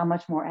amazing how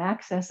much more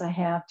access I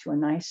have to a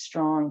nice,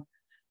 strong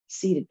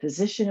seated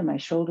position, and my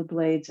shoulder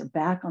blades are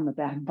back on the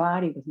back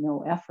body with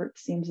no effort,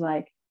 seems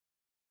like.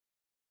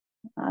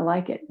 I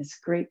like it. It's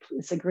great.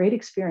 It's a great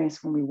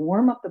experience when we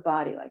warm up the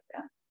body like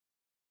that.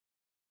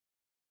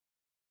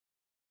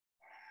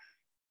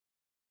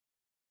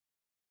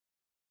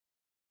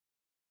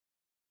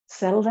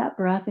 Settle that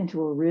breath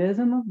into a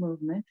rhythm of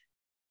movement,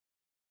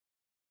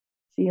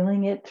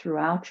 feeling it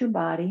throughout your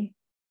body.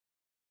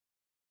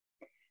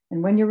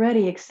 And when you're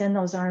ready, extend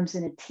those arms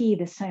in a T.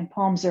 This time,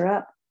 palms are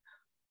up,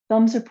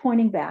 thumbs are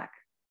pointing back.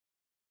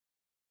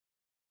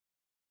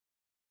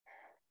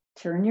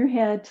 Turn your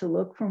head to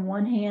look from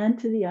one hand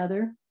to the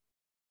other.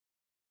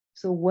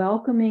 So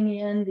welcoming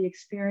in the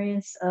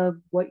experience of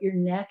what your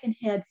neck and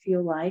head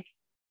feel like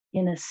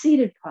in a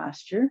seated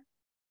posture.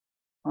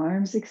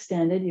 Arms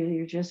extended,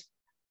 you're just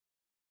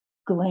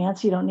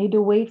glance. You don't need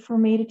to wait for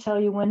me to tell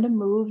you when to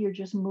move. You're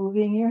just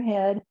moving your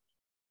head,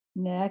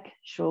 neck,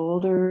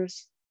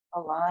 shoulders,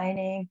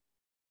 aligning.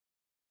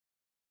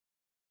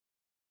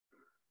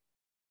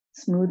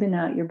 Smoothing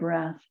out your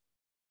breath.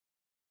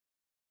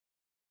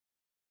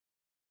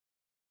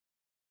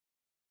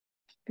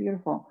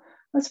 Beautiful.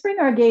 Let's bring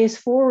our gaze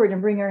forward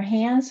and bring our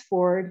hands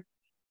forward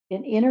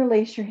and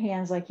interlace your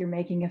hands like you're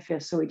making a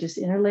fist. So we just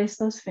interlace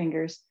those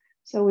fingers.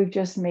 So we've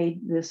just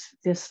made this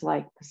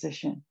fist-like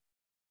position.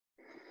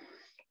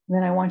 And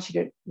then I want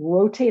you to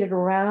rotate it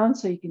around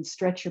so you can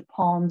stretch your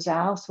palms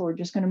out. So we're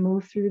just going to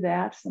move through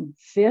that. Some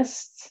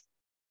fists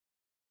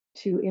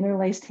to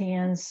interlaced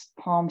hands,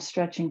 palms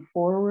stretching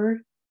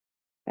forward,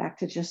 back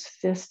to just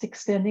fist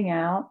extending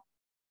out.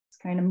 It's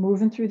kind of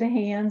moving through the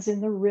hands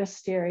in the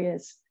wrist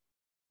areas.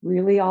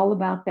 Really all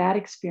about that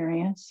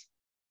experience.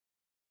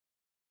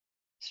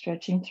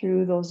 Stretching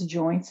through those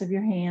joints of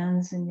your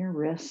hands and your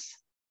wrists.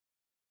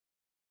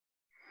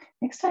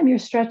 Next time you're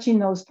stretching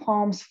those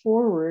palms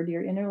forward,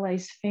 your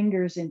interlaced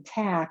fingers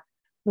intact,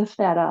 lift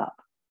that up.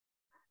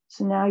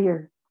 So now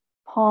your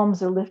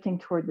palms are lifting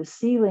toward the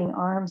ceiling,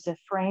 arms are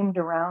framed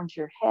around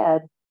your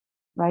head,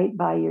 right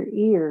by your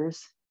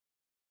ears.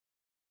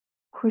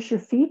 Push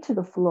your feet to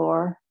the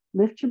floor,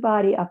 lift your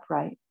body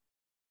upright.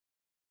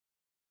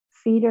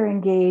 Feet are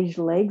engaged,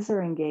 legs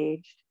are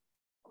engaged.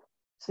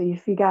 So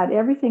if you got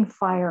everything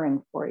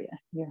firing for you,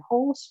 your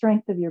whole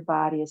strength of your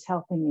body is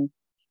helping you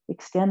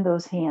extend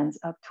those hands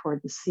up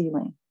toward the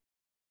ceiling.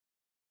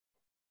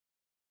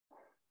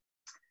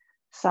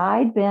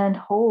 Side bend,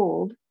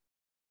 hold.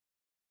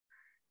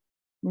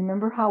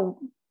 Remember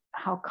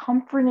how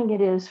comforting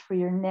it is for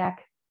your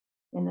neck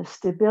and the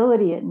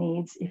stability it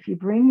needs if you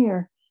bring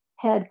your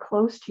head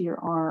close to your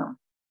arm.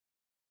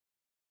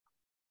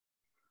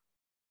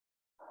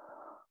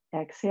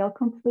 Exhale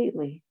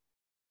completely.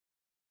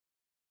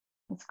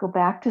 Let's go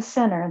back to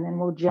center, and then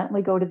we'll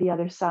gently go to the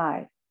other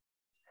side.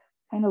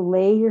 Kind of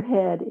lay your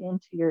head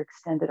into your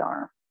extended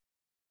arm.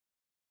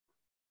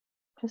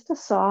 Just a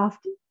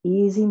soft,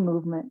 easy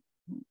movement.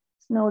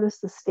 Just notice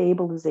the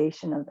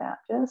stabilization of that,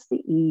 just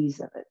the ease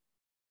of it.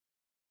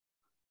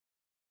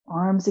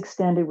 Arms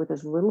extended with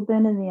as little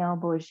bend in the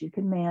elbow as you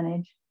can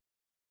manage.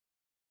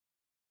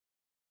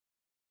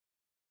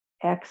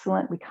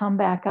 Excellent. We come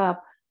back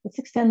up. Let's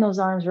extend those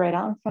arms right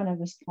out in front of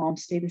us.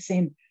 Palms stay the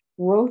same.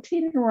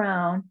 Rotate it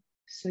around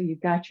so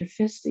you've got your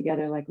fists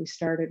together like we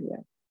started with.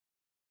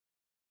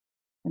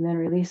 And then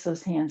release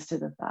those hands to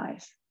the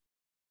thighs.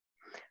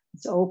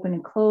 Let's open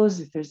and close.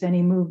 If there's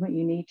any movement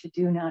you need to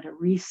do now to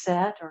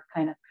reset or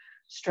kind of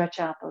stretch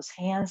out those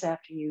hands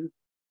after you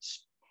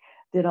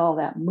did all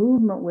that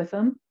movement with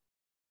them.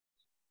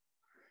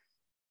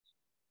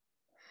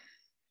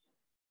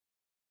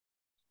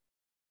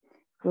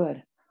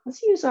 Good.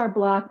 Let's use our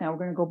block now. We're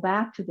going to go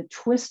back to the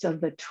twist of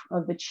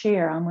the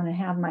chair. I'm going to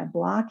have my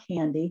block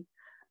handy.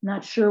 I'm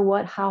not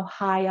sure how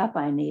high up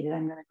I need it.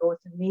 I'm going to go with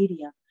the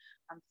medium.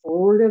 I'm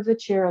forward of the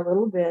chair a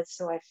little bit,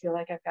 so I feel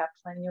like I've got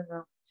plenty of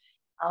room.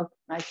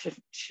 I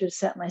should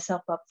set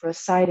myself up for a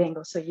side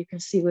angle so you can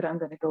see what I'm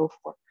going to go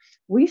for.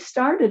 We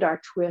started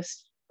our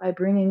twist by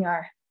bringing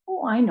our,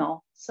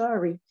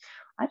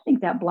 I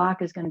think that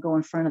block is going to go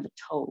in front of the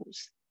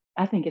toes.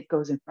 I think it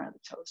goes in front of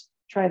the toes.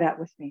 Try that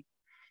with me.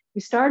 We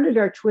started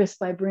our twist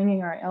by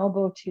bringing our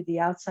elbow to the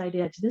outside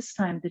edge. This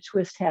time the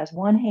twist has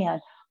one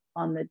hand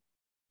on the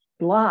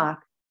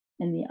block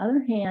and the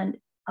other hand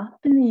up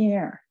in the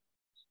air.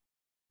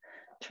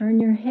 Turn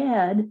your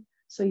head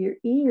so your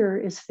ear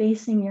is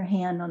facing your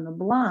hand on the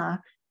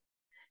block,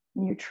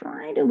 and you're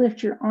trying to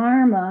lift your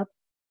arm up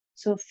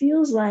so it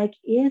feels like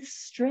it's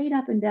straight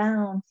up and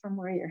down from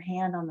where your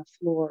hand on the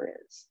floor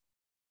is.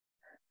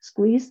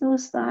 Squeeze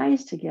those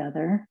thighs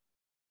together.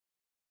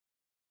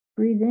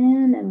 Breathe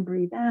in and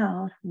breathe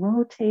out,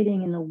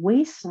 rotating in the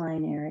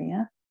waistline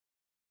area.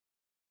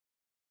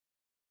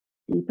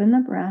 Deepen the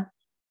breath.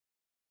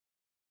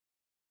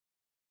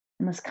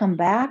 And let's come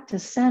back to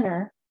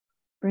center.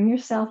 Bring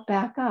yourself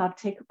back up.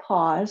 Take a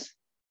pause.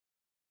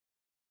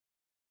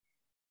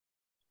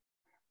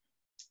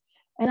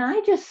 And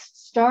I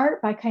just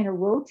start by kind of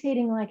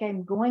rotating like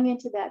I'm going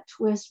into that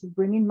twist,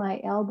 bringing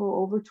my elbow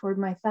over toward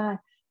my thigh,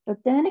 but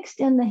then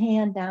extend the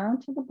hand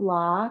down to the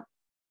block.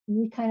 And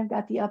you kind of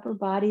got the upper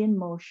body in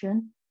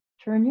motion.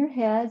 Turn your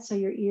head so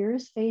your ear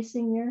is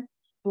facing your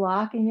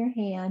block in your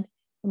hand.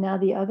 And now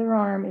the other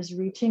arm is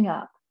reaching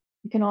up.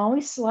 You can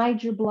always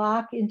slide your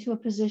block into a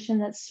position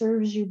that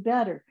serves you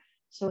better.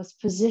 So it's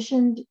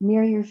positioned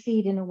near your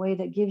feet in a way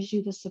that gives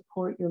you the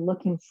support you're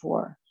looking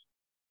for.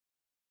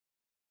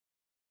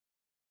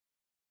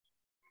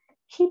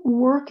 Keep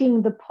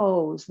working the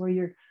pose where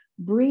you're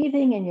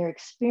breathing and you're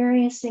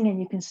experiencing, and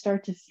you can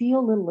start to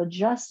feel little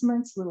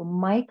adjustments, little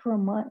micro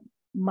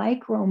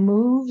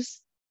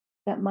moves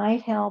that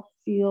might help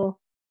feel,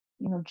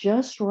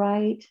 just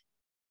right,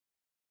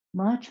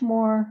 much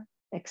more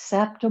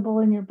acceptable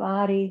in your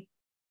body.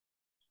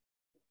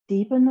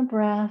 Deepen the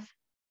breath,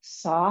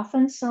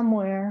 soften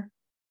somewhere.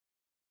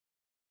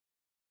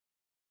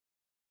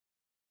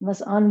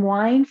 Let's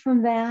unwind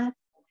from that.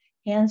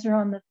 Hands are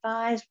on the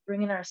thighs,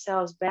 bringing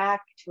ourselves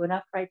back to an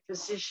upright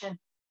position,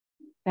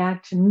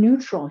 back to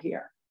neutral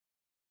here.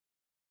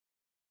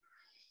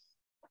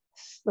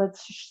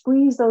 Let's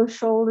squeeze those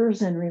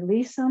shoulders and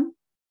release them.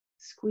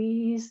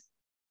 Squeeze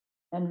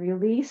and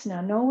release.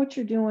 Now know what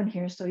you're doing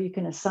here so you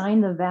can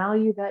assign the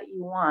value that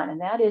you want. And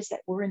that is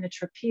that we're in the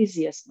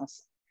trapezius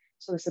muscle.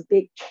 So it's a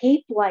big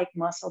cape-like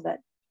muscle that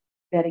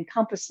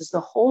encompasses the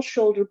whole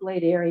shoulder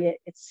blade area.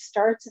 It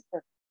starts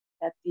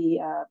at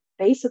the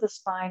base of the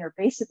spine, or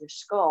base of your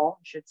skull,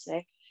 I should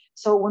say.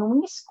 So when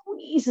we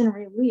squeeze and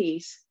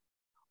release,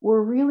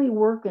 we're really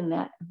working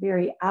that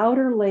very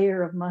outer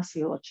layer of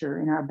musculature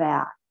in our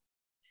back.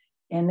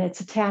 And it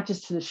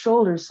attaches to the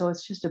shoulders, so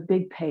it's just a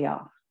big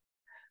payoff.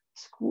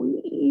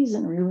 Squeeze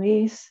and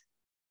release.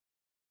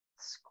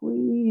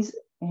 Squeeze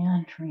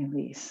and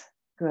release.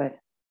 Good.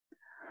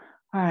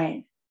 All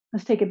right,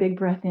 let's take a big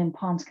breath in.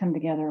 Palms come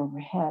together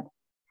overhead.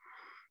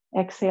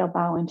 Exhale,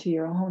 bow into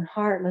your own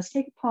heart. Let's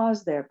take a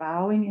pause there,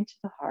 bowing into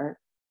the heart,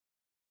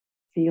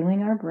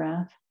 feeling our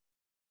breath,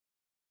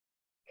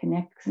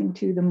 connecting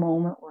to the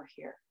moment we're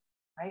here,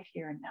 right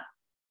here and now.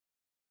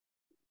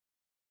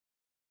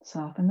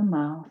 Soften the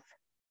mouth.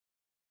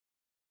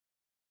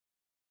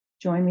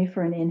 Join me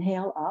for an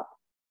inhale up.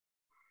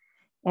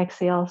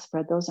 Exhale,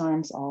 spread those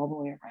arms all the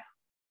way around.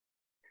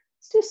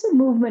 Let's do some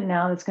movement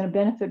now that's going to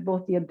benefit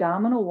both the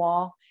abdominal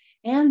wall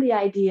and the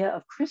idea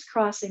of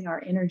crisscrossing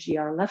our energy,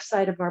 our left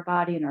side of our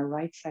body and our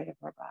right side of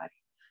our body.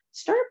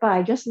 Start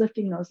by just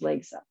lifting those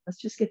legs up. Let's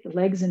just get the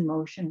legs in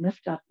motion.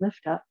 Lift up,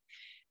 lift up.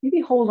 Maybe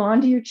hold on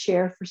to your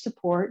chair for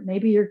support.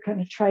 Maybe you're going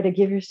to try to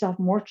give yourself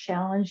more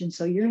challenge, and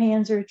so your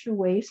hands are at your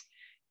waist.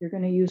 You're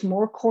going to use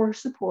more core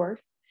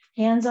support.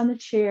 Hands on the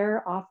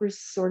chair offers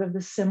sort of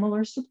the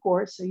similar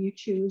support. So you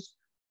choose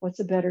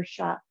what's a better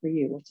shot for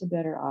you, what's a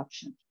better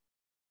option.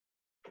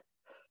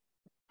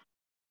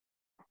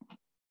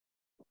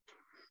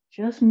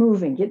 Just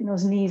moving, getting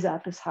those knees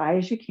up as high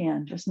as you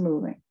can, just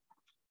moving.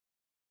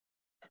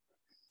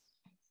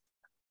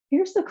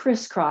 Here's the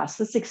crisscross.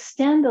 Let's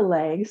extend the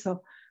legs.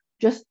 So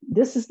just,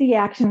 this is the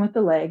action with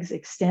the legs,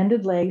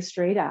 extended legs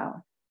straight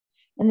out.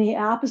 And the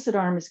opposite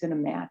arm is going to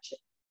match it.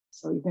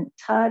 So you can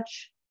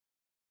touch,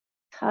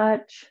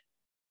 touch,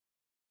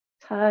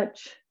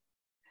 touch,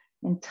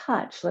 and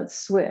touch. Let's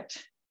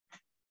switch.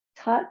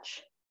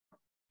 Touch,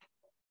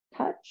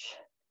 touch,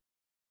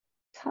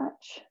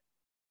 touch,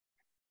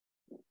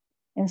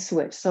 and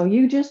switch. So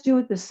you just do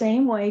it the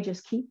same way,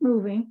 just keep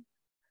moving.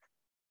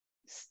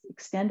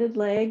 Extended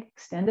leg,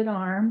 extended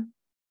arm.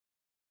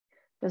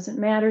 Doesn't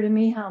matter to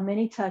me how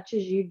many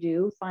touches you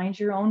do, find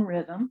your own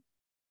rhythm.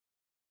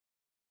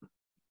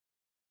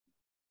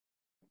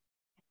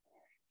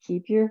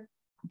 Keep your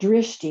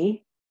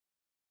drishti.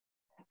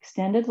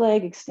 Extended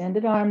leg,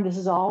 extended arm. This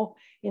is all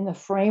in the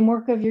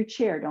framework of your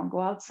chair. Don't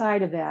go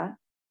outside of that.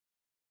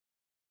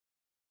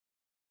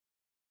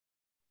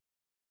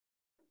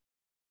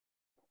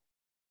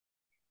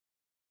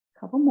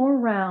 Couple more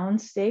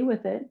rounds, stay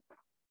with it.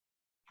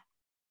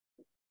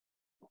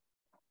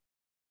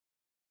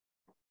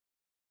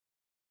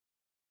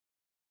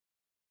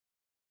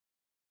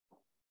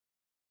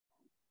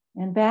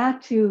 And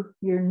back to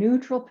your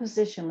neutral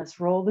position. Let's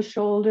roll the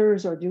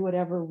shoulders or do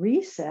whatever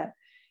reset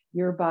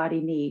your body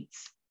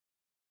needs.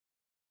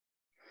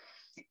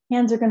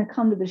 Hands are going to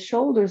come to the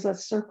shoulders.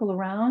 Let's circle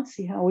around,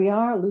 see how we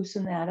are,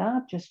 loosen that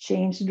up. Just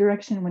change the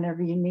direction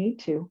whenever you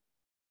need to.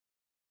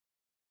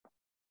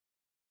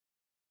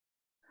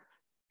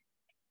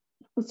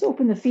 Let's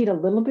open the feet a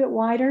little bit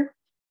wider.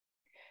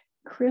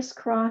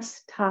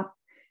 Crisscross top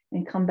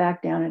and come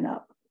back down and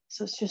up.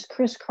 So it's just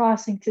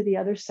crisscrossing to the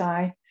other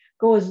side.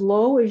 Go as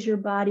low as your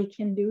body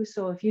can do.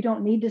 So if you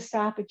don't need to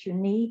stop at your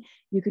knee,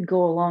 you could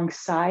go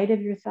alongside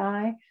of your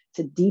thigh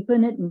to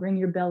deepen it and bring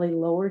your belly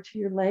lower to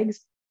your legs.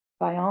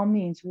 By all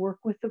means, work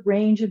with the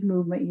range of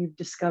movement you've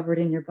discovered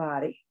in your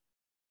body.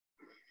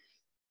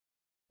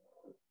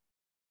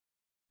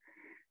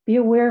 Be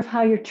aware of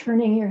how you're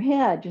turning your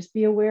head. Just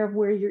be aware of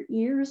where your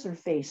ears are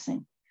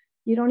facing.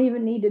 You don't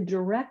even need to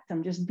direct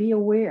them, just be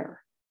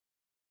aware.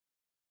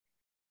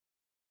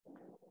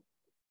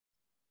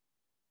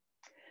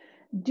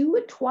 Do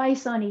it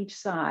twice on each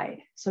side,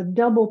 so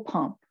double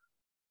pump.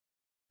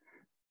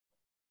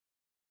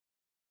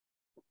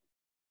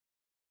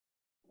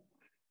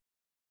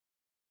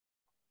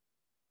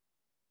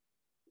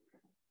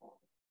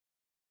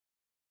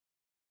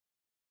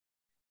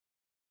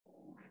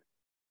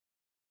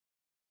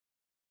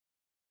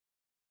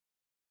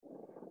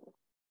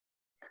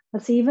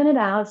 Let's even it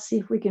out, see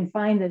if we can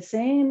find the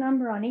same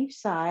number on each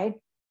side.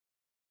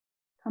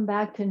 Come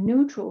back to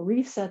neutral,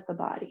 reset the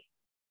body.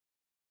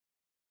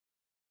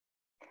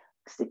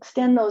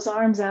 Extend those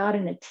arms out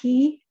in a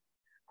T,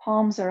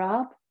 palms are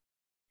up.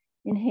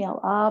 Inhale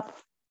up,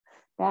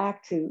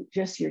 back to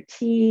just your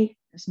T,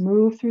 just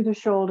move through the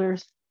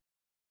shoulders.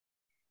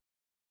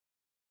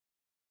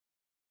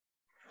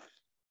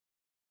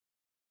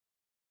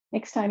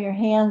 Next time your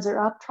hands are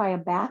up, try a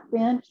back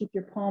bend. Keep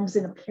your palms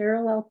in a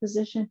parallel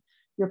position.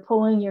 You're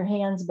pulling your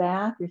hands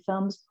back, your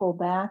thumbs pull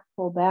back,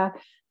 pull back.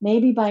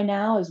 Maybe by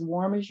now, as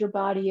warm as your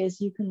body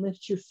is, you can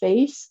lift your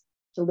face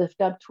to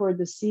lift up toward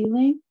the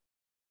ceiling.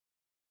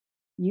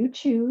 You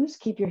choose,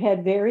 keep your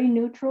head very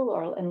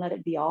neutral and let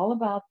it be all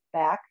about the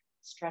back,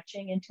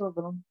 stretching into a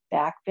little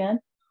back bend.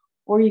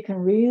 Or you can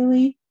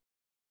really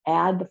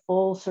add the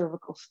full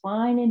cervical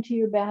spine into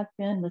your back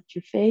bend, lift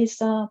your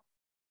face up.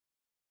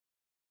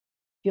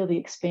 Feel the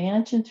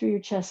expansion through your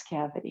chest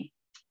cavity.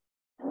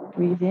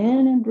 Breathe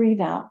in and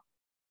breathe out.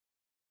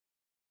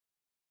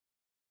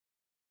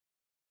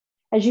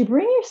 As you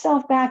bring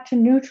yourself back to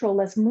neutral,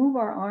 let's move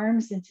our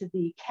arms into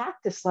the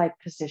cactus-like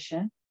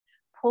position.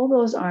 Pull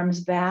those arms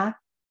back,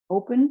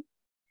 open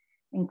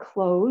and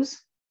close.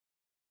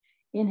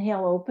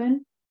 Inhale,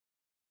 open.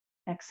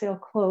 Exhale,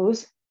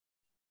 close.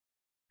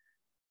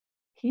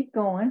 Keep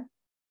going.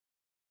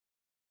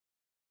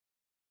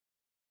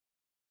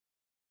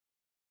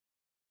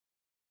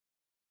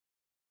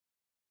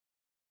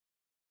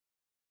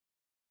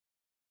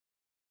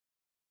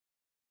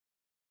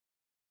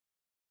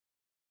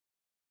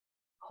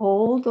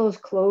 Hold those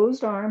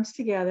closed arms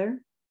together.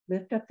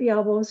 Lift up the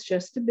elbows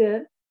just a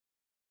bit.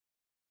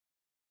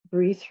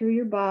 Breathe through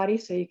your body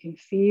so you can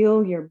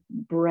feel your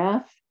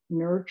breath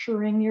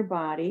nurturing your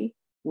body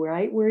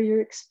right where you're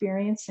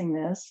experiencing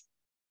this.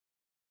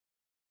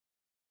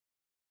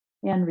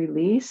 And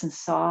release and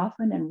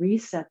soften and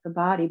reset the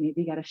body.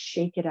 Maybe you got to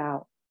shake it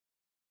out.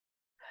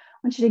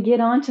 I want you to get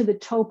onto the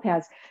toe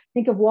pads.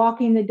 Think of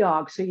walking the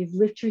dog. So you've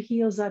lifted your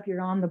heels up,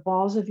 you're on the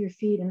balls of your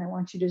feet, and I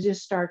want you to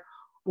just start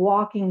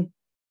walking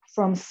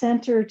from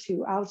center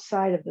to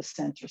outside of the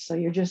center. So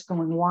you're just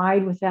going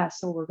wide with that.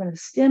 So we're going to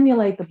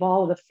stimulate the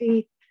ball of the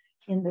feet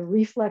in the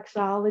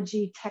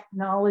reflexology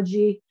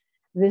technology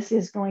This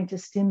is going to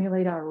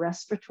stimulate our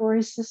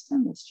respiratory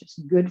system. It's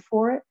just good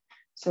for it.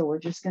 So we're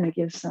just going to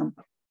give some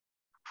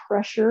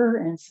pressure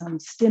and some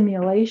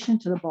stimulation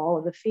to the ball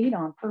of the feet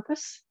on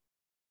purpose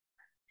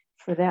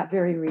for that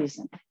very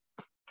reason.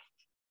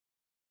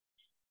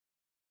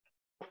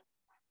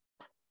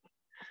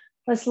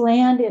 Let's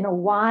land in a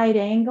wide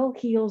angle.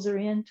 Heels are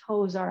in,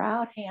 toes are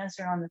out, hands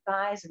are on the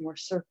thighs, and we're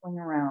circling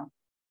around.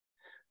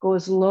 Go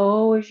as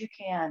low as you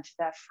can to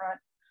that front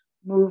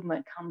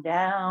movement. Come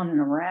down and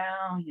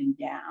around and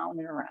down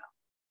and around.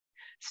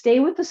 Stay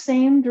with the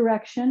same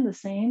direction, the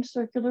same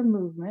circular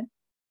movement.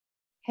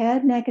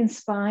 Head, neck, and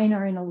spine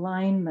are in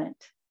alignment.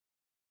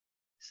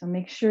 So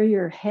make sure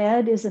your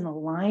head is in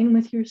line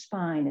with your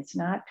spine. It's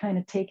not kind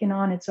of taking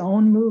on its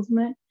own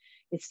movement.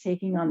 It's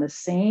taking on the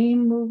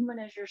same movement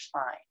as your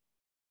spine.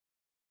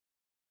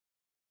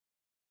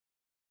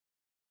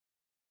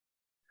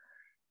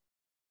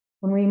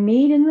 When we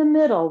meet in the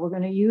middle, we're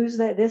going to use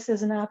this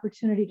as an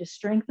opportunity to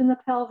strengthen the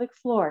pelvic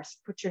floor. So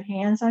put your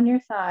hands on your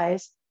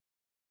thighs.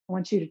 I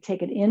want you to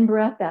take an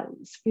in-breath that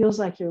feels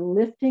like you're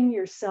lifting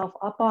yourself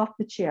up off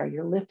the chair.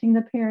 You're lifting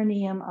the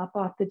perineum up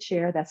off the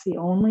chair. That's the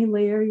only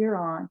layer you're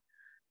on.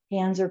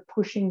 Hands are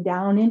pushing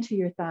down into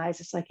your thighs.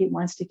 It's like it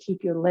wants to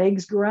keep your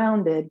legs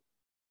grounded.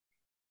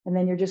 And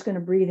then you're just going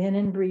to breathe in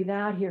and breathe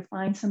out here.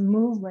 Find some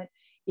movement.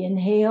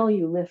 Inhale,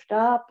 you lift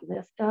up,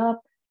 lift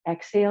up.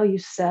 Exhale, you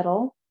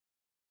settle.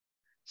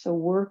 So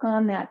work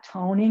on that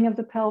toning of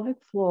the pelvic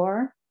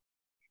floor.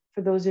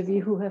 For those of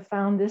you who have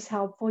found this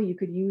helpful, you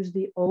could use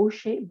the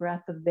O-shaped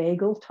breath, the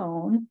vagal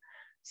tone,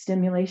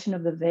 stimulation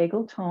of the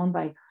vagal tone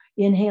by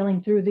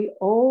inhaling through the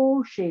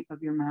O shape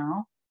of your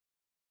mouth,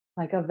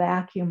 like a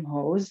vacuum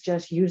hose.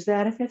 Just use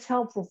that if it's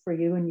helpful for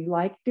you and you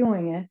like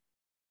doing it.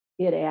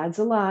 It adds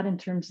a lot in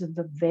terms of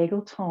the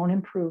vagal tone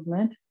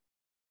improvement.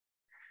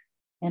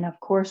 And of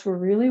course, we're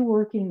really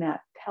working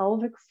that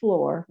pelvic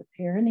floor, the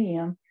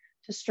perineum,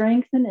 to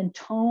strengthen and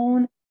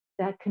tone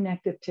that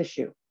connective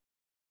tissue.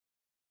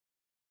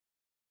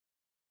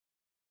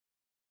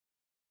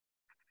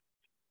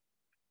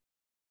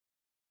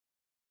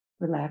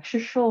 Relax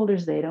your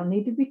shoulders. They don't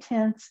need to be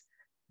tense.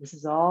 This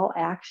is all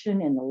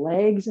action in the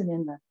legs and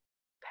in the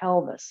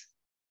pelvis.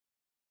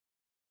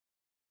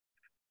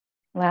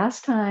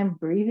 Last time,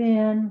 breathe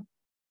in,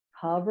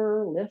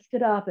 hover, lift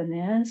it up, and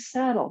then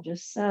settle.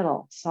 Just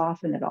settle,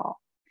 soften it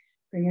all.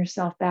 Bring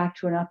yourself back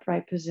to an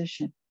upright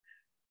position.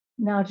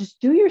 Now just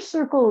do your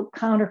circle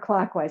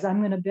counterclockwise. I'm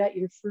going to bet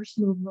your first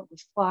movement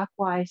was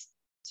clockwise.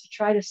 So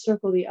try to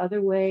circle the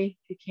other way.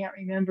 If you can't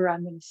remember,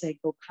 I'm going to say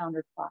go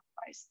counterclockwise.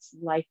 It's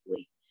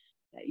likely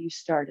that you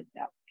started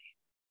that way.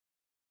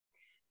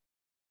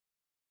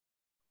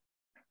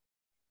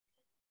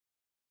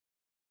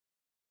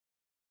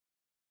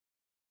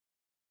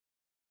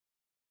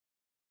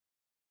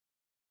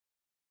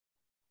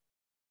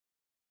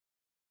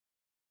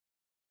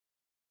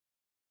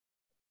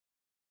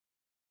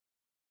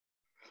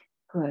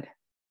 Good.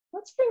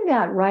 Let's bring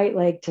that right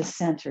leg to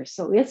center.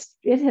 So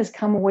it has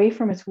come away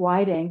from its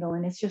wide angle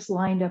and it's just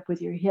lined up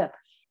with your hip.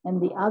 And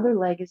the other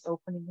leg is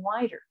opening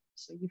wider.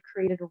 So you've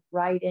created a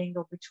right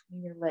angle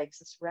between your legs.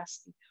 Let's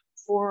rest the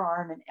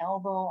forearm and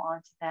elbow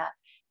onto that.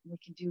 And we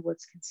can do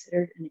what's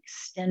considered an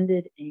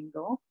extended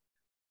angle.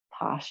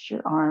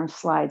 Posture, arm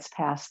slides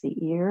past the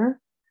ear.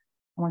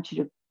 I want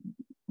you to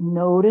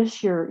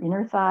notice your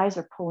inner thighs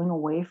are pulling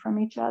away from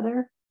each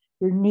other.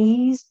 Your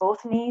knees,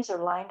 both knees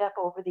are lined up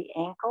over the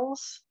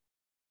ankles.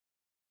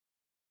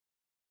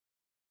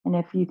 And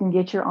if you can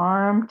get your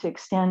arm to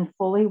extend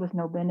fully with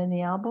no bend in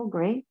the elbow,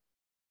 great.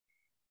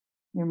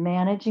 You're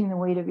managing the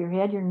weight of your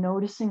head. You're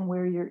noticing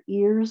where your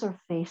ears are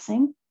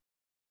facing.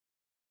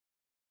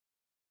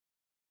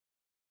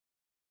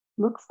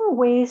 Look for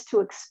ways to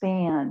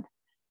expand,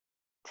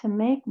 to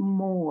make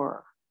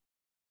more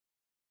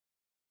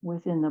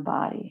within the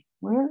body.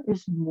 Where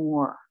is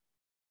more?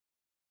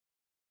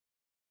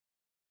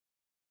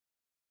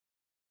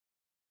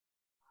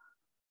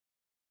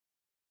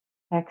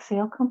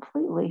 Exhale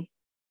completely.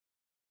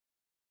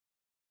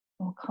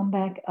 We'll come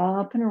back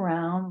up and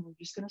around. We're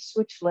just going to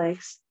switch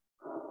legs.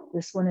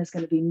 This one is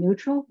going to be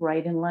neutral,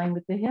 right in line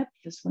with the hip.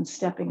 This one's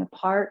stepping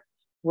apart,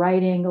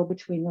 right angle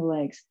between the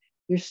legs.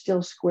 You're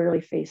still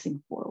squarely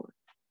facing forward.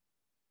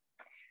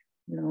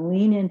 We're going to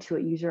lean into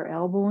it. Use our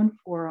elbow and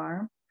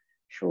forearm.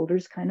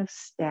 Shoulders kind of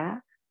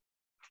stack.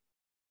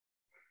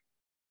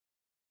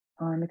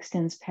 Arm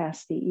extends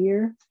past the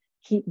ear.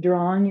 Keep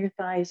drawing your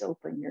thighs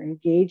open. You're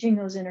engaging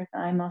those inner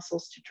thigh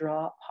muscles to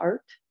draw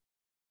apart.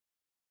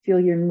 Feel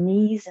your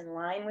knees in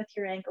line with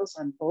your ankles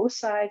on both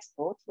sides,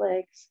 both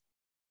legs.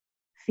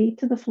 Feet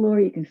to the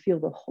floor. You can feel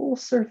the whole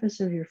surface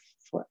of your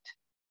foot.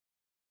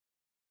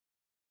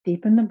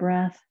 Deepen the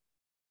breath.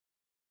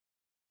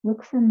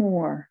 Look for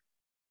more.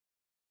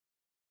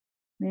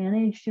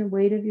 Manage your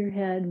weight of your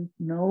head.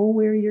 Know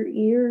where your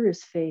ear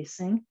is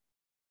facing.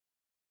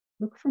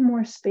 Look for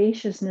more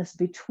spaciousness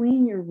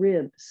between your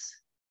ribs.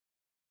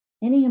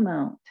 Any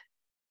amount.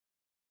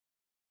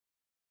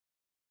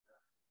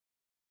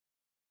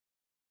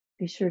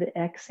 Be sure to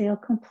exhale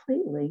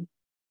completely.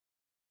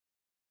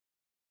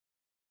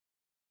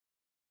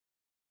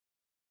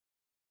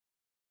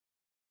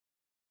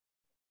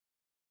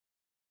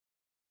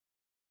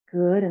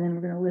 Good. And then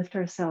we're going to lift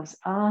ourselves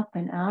up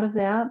and out of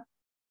that.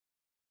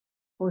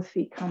 Both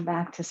feet come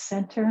back to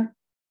center.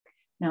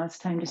 Now it's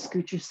time to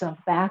scoot yourself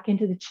back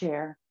into the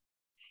chair.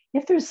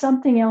 If there's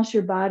something else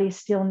your body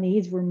still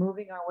needs, we're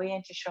moving our way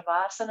into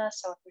Shavasana.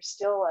 So if there's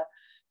still a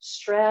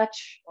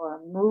stretch or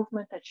a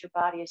movement that your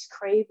body is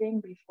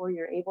craving before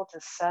you're able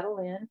to settle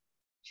in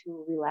to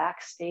a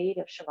relaxed state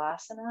of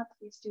Shavasana,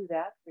 please do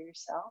that for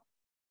yourself.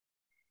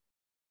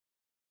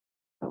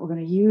 But we're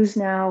going to use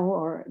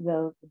now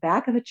the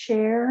back of the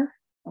chair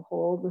to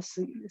hold the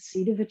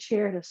seat of the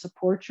chair to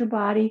support your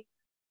body.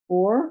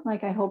 Or,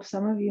 like I hope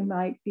some of you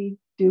might be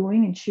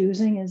doing and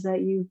choosing, is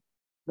that you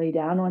lay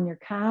down on your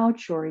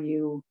couch, or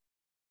you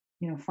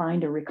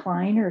find a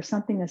recliner or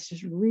something that's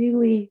just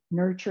really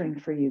nurturing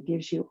for you,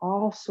 gives you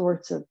all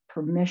sorts of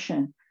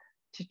permission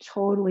to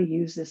totally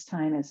use this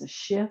time as a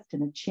shift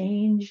and a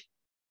change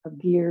of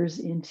gears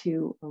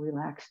into a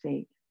relaxed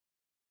state.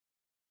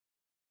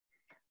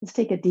 Let's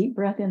take a deep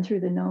breath in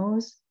through the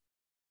nose.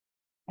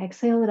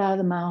 Exhale it out of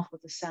the mouth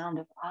with the sound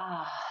of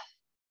ah.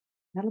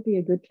 That'll be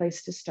a good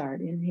place to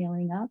start.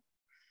 Inhaling up,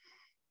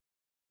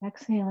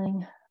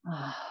 exhaling,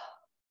 ah.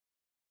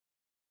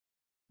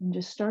 And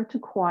just start to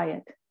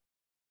quieting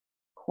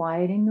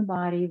the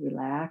body,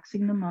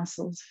 relaxing the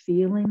muscles,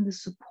 feeling the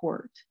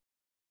support,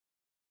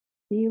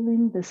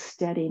 feeling the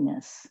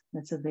steadiness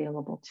that's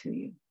available to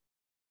you.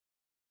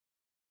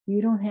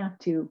 You don't have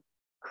to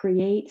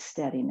create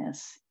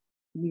steadiness.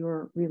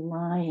 You're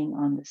relying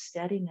on the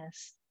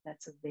steadiness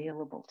that's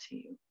available to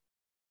you.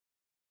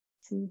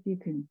 See if you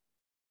can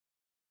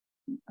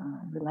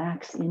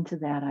relax into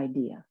that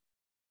idea.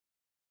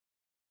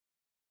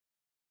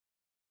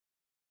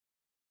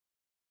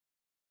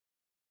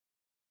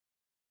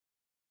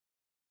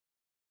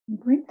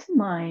 Bring to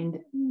mind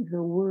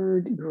the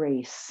word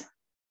grace.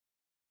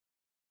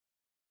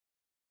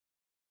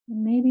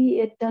 Maybe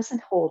it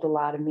doesn't hold a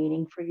lot of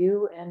meaning for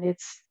you, and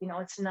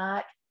it's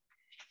not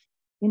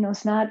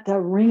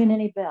ringing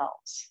any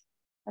bells.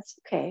 That's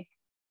okay.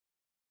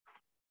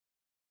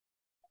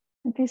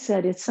 Like I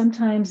said,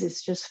 sometimes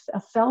it's just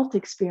a felt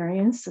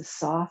experience, a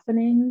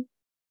softening,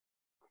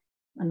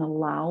 an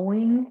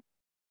allowing.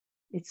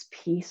 It's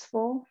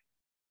peaceful.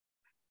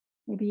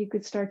 Maybe you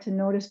could start to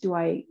notice,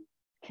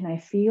 can I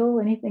feel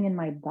anything in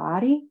my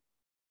body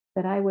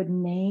that I would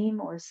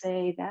name or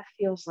say that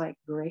feels like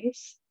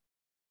grace?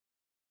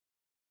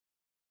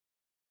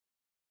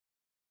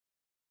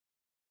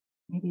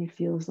 Maybe it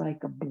feels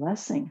like a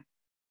blessing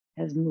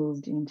has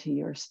moved into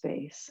your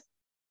space.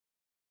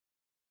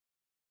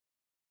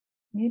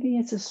 Maybe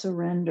it's a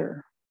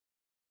surrender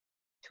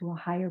to a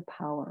higher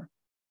power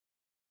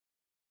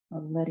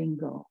of letting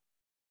go.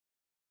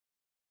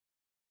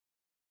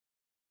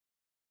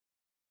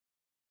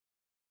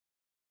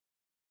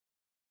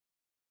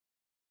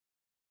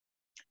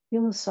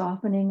 Feel the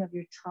softening of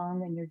your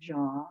tongue and your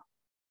jaw.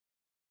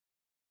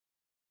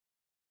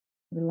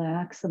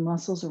 Relax the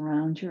muscles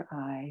around your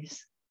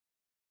eyes.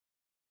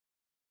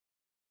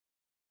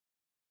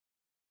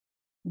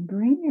 And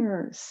bring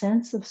your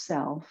sense of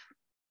self,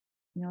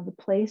 the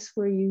place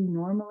where you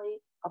normally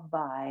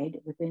abide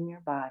within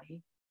your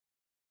body,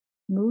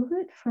 move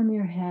it from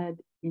your head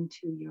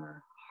into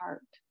your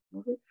heart.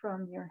 Move it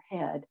from your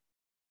head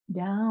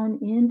down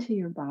into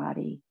your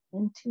body,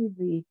 into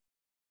the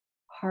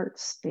heart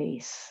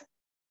space.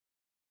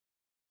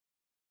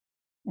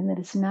 And that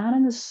it's not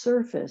on the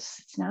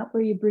surface. It's not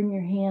where you bring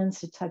your hands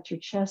to touch your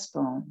chest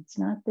bone. It's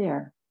not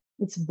there.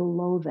 It's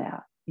below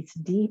that. It's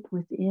deep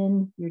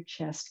within your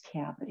chest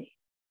cavity.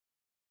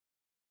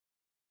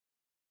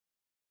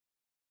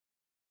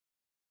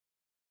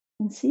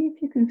 And see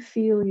if you can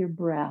feel your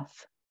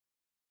breath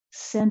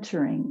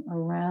centering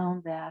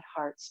around that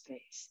heart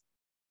space.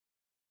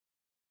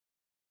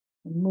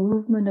 The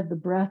movement of the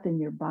breath in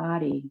your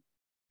body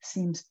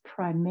seems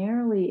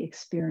primarily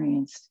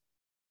experienced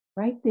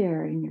right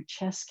there in your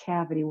chest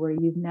cavity where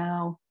you've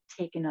now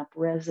taken up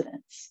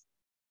residence.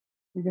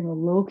 You're going to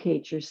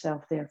locate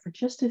yourself there for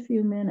just a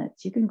few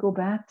minutes. You can go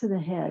back to the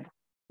head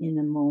in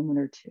a moment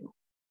or two.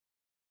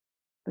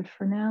 But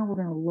for now, we're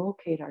going to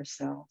locate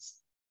ourselves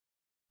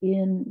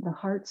in the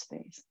heart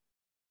space,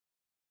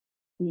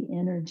 the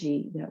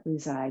energy that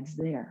resides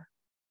there.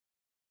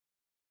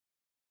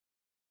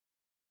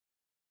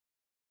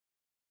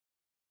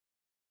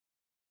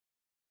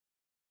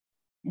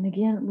 And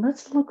again,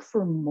 let's look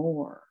for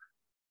more.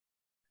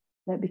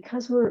 That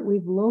because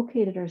we've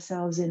located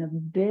ourselves in a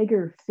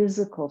bigger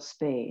physical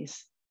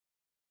space,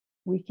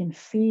 we can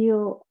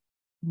feel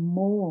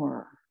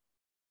more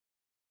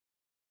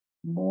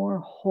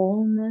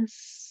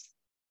wholeness,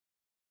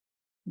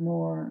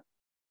 more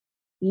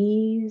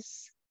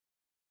ease,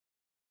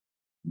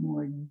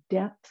 more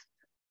depth.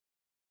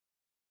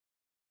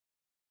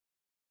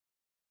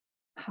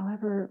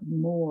 However,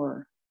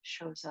 more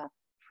shows up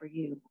for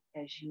you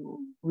as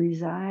you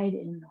reside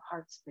in the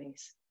heart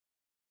space,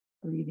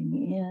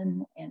 breathing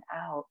in and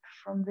out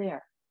from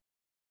there.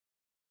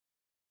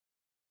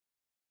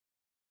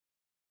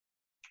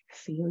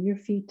 Feel your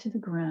feet to the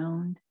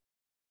ground.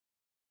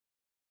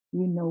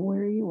 You know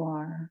where you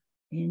are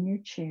in your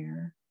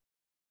chair.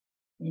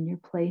 in your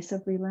place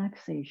of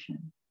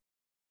relaxation.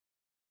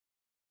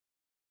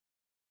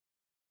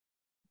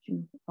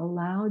 You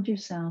allowed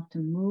yourself to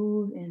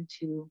move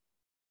into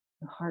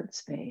the heart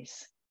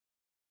space,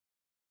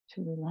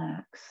 to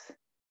relax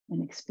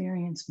and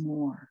experience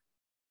more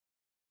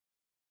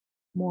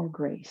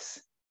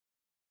grace.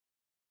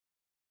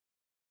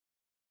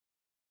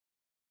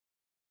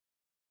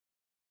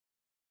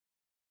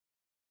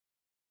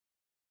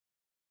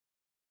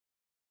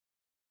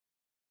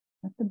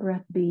 Let the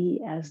breath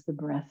be as the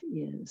breath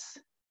is.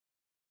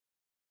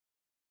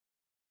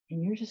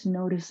 And you're just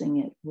noticing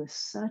it with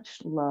such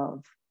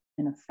love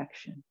and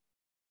affection.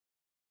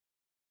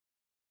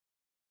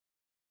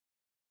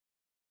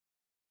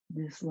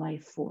 This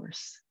life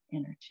force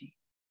energy.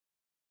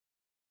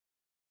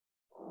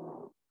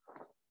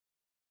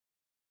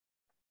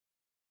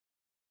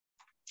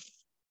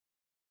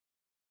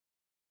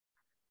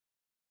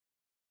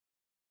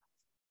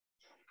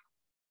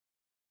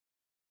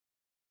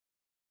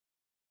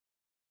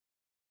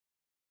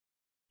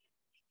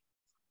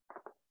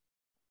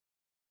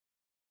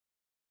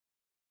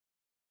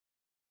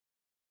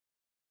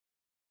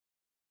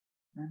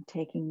 I'm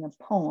taking the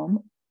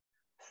poem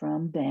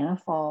from Vanna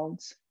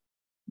Fald's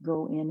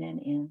Go In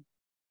and In.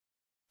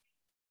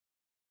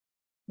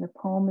 The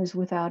poem is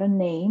without a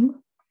name,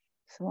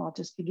 so I'll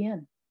just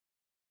begin.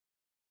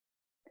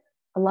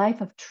 A life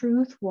of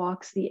truth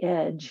walks the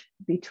edge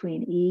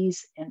between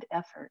ease and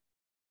effort.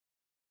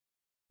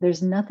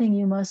 There's nothing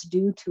you must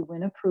do to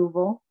win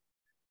approval,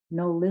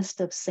 no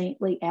list of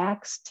saintly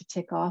acts to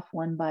tick off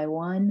one by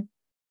one,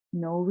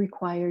 no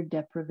required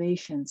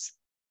deprivations.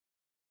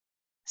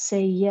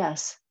 Say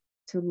yes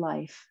to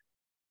life,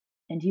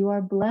 and you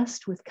are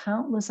blessed with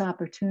countless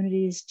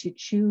opportunities to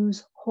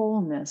choose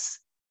wholeness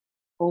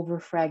over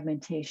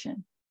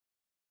fragmentation.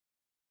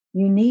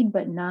 You need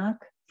but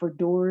knock for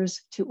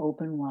doors to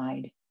open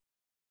wide.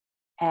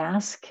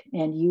 Ask,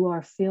 and you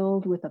are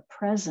filled with a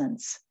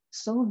presence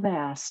so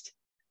vast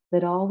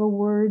that all the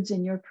words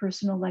in your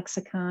personal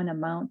lexicon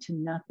amount to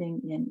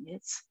nothing in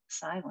its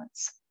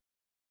silence.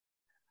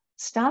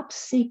 Stop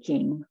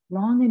seeking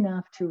long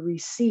enough to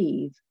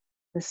receive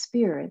the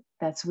spirit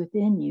that's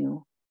within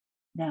you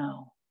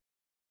now.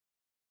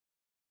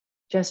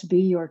 Just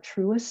be your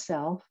truest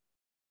self,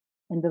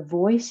 and the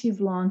voice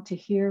you've longed to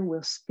hear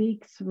will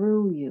speak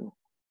through you.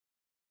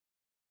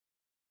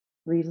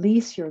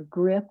 Release your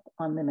grip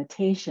on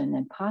limitation,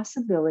 and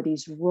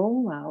possibilities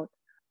roll out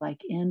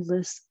like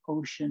endless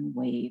ocean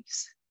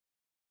waves.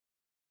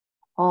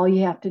 All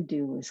you have to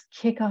do is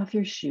kick off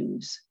your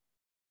shoes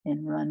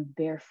and run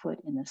barefoot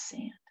in the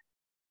sand.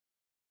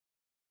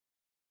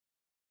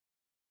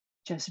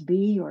 Just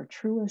be your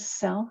truest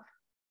self,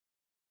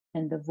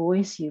 and the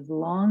voice you've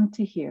longed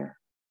to hear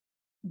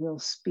will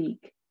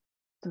speak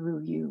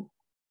through you.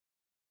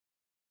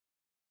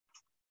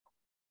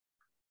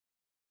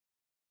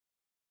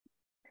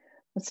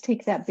 Let's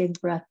take that big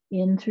breath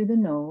in through the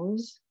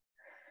nose.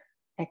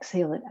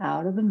 Exhale it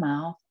out of the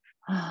mouth.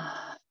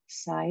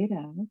 Sigh it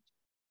out.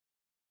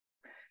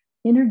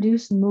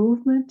 Introduce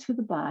movement to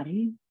the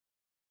body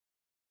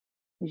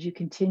as you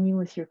continue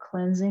with your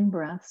cleansing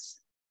breaths.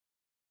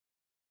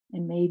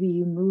 And maybe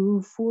you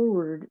move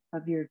forward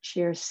of your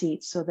chair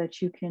seat so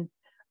that you can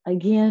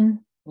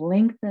again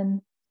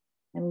lengthen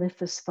and lift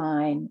the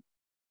spine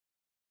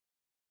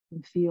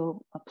and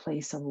feel a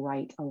place of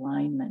right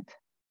alignment.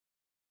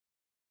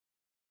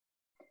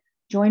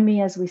 Join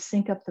me as we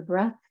sync up the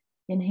breath.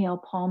 Inhale,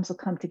 palms will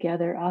come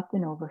together up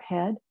and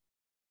overhead.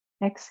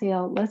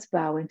 Exhale, let's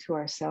bow into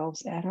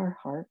ourselves at our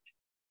heart.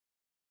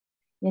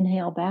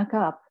 Inhale, back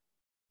up.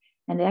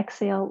 And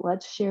exhale,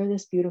 let's share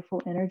this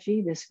beautiful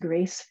energy, this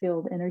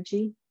grace-filled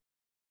energy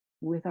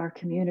with our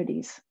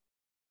communities.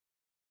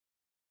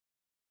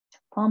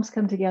 Palms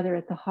come together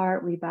at the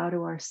heart. We bow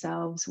to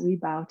ourselves. We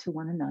bow to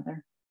one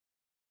another.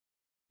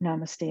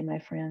 Namaste, my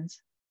friends.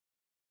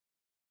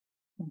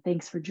 And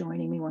thanks for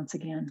joining me once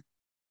again.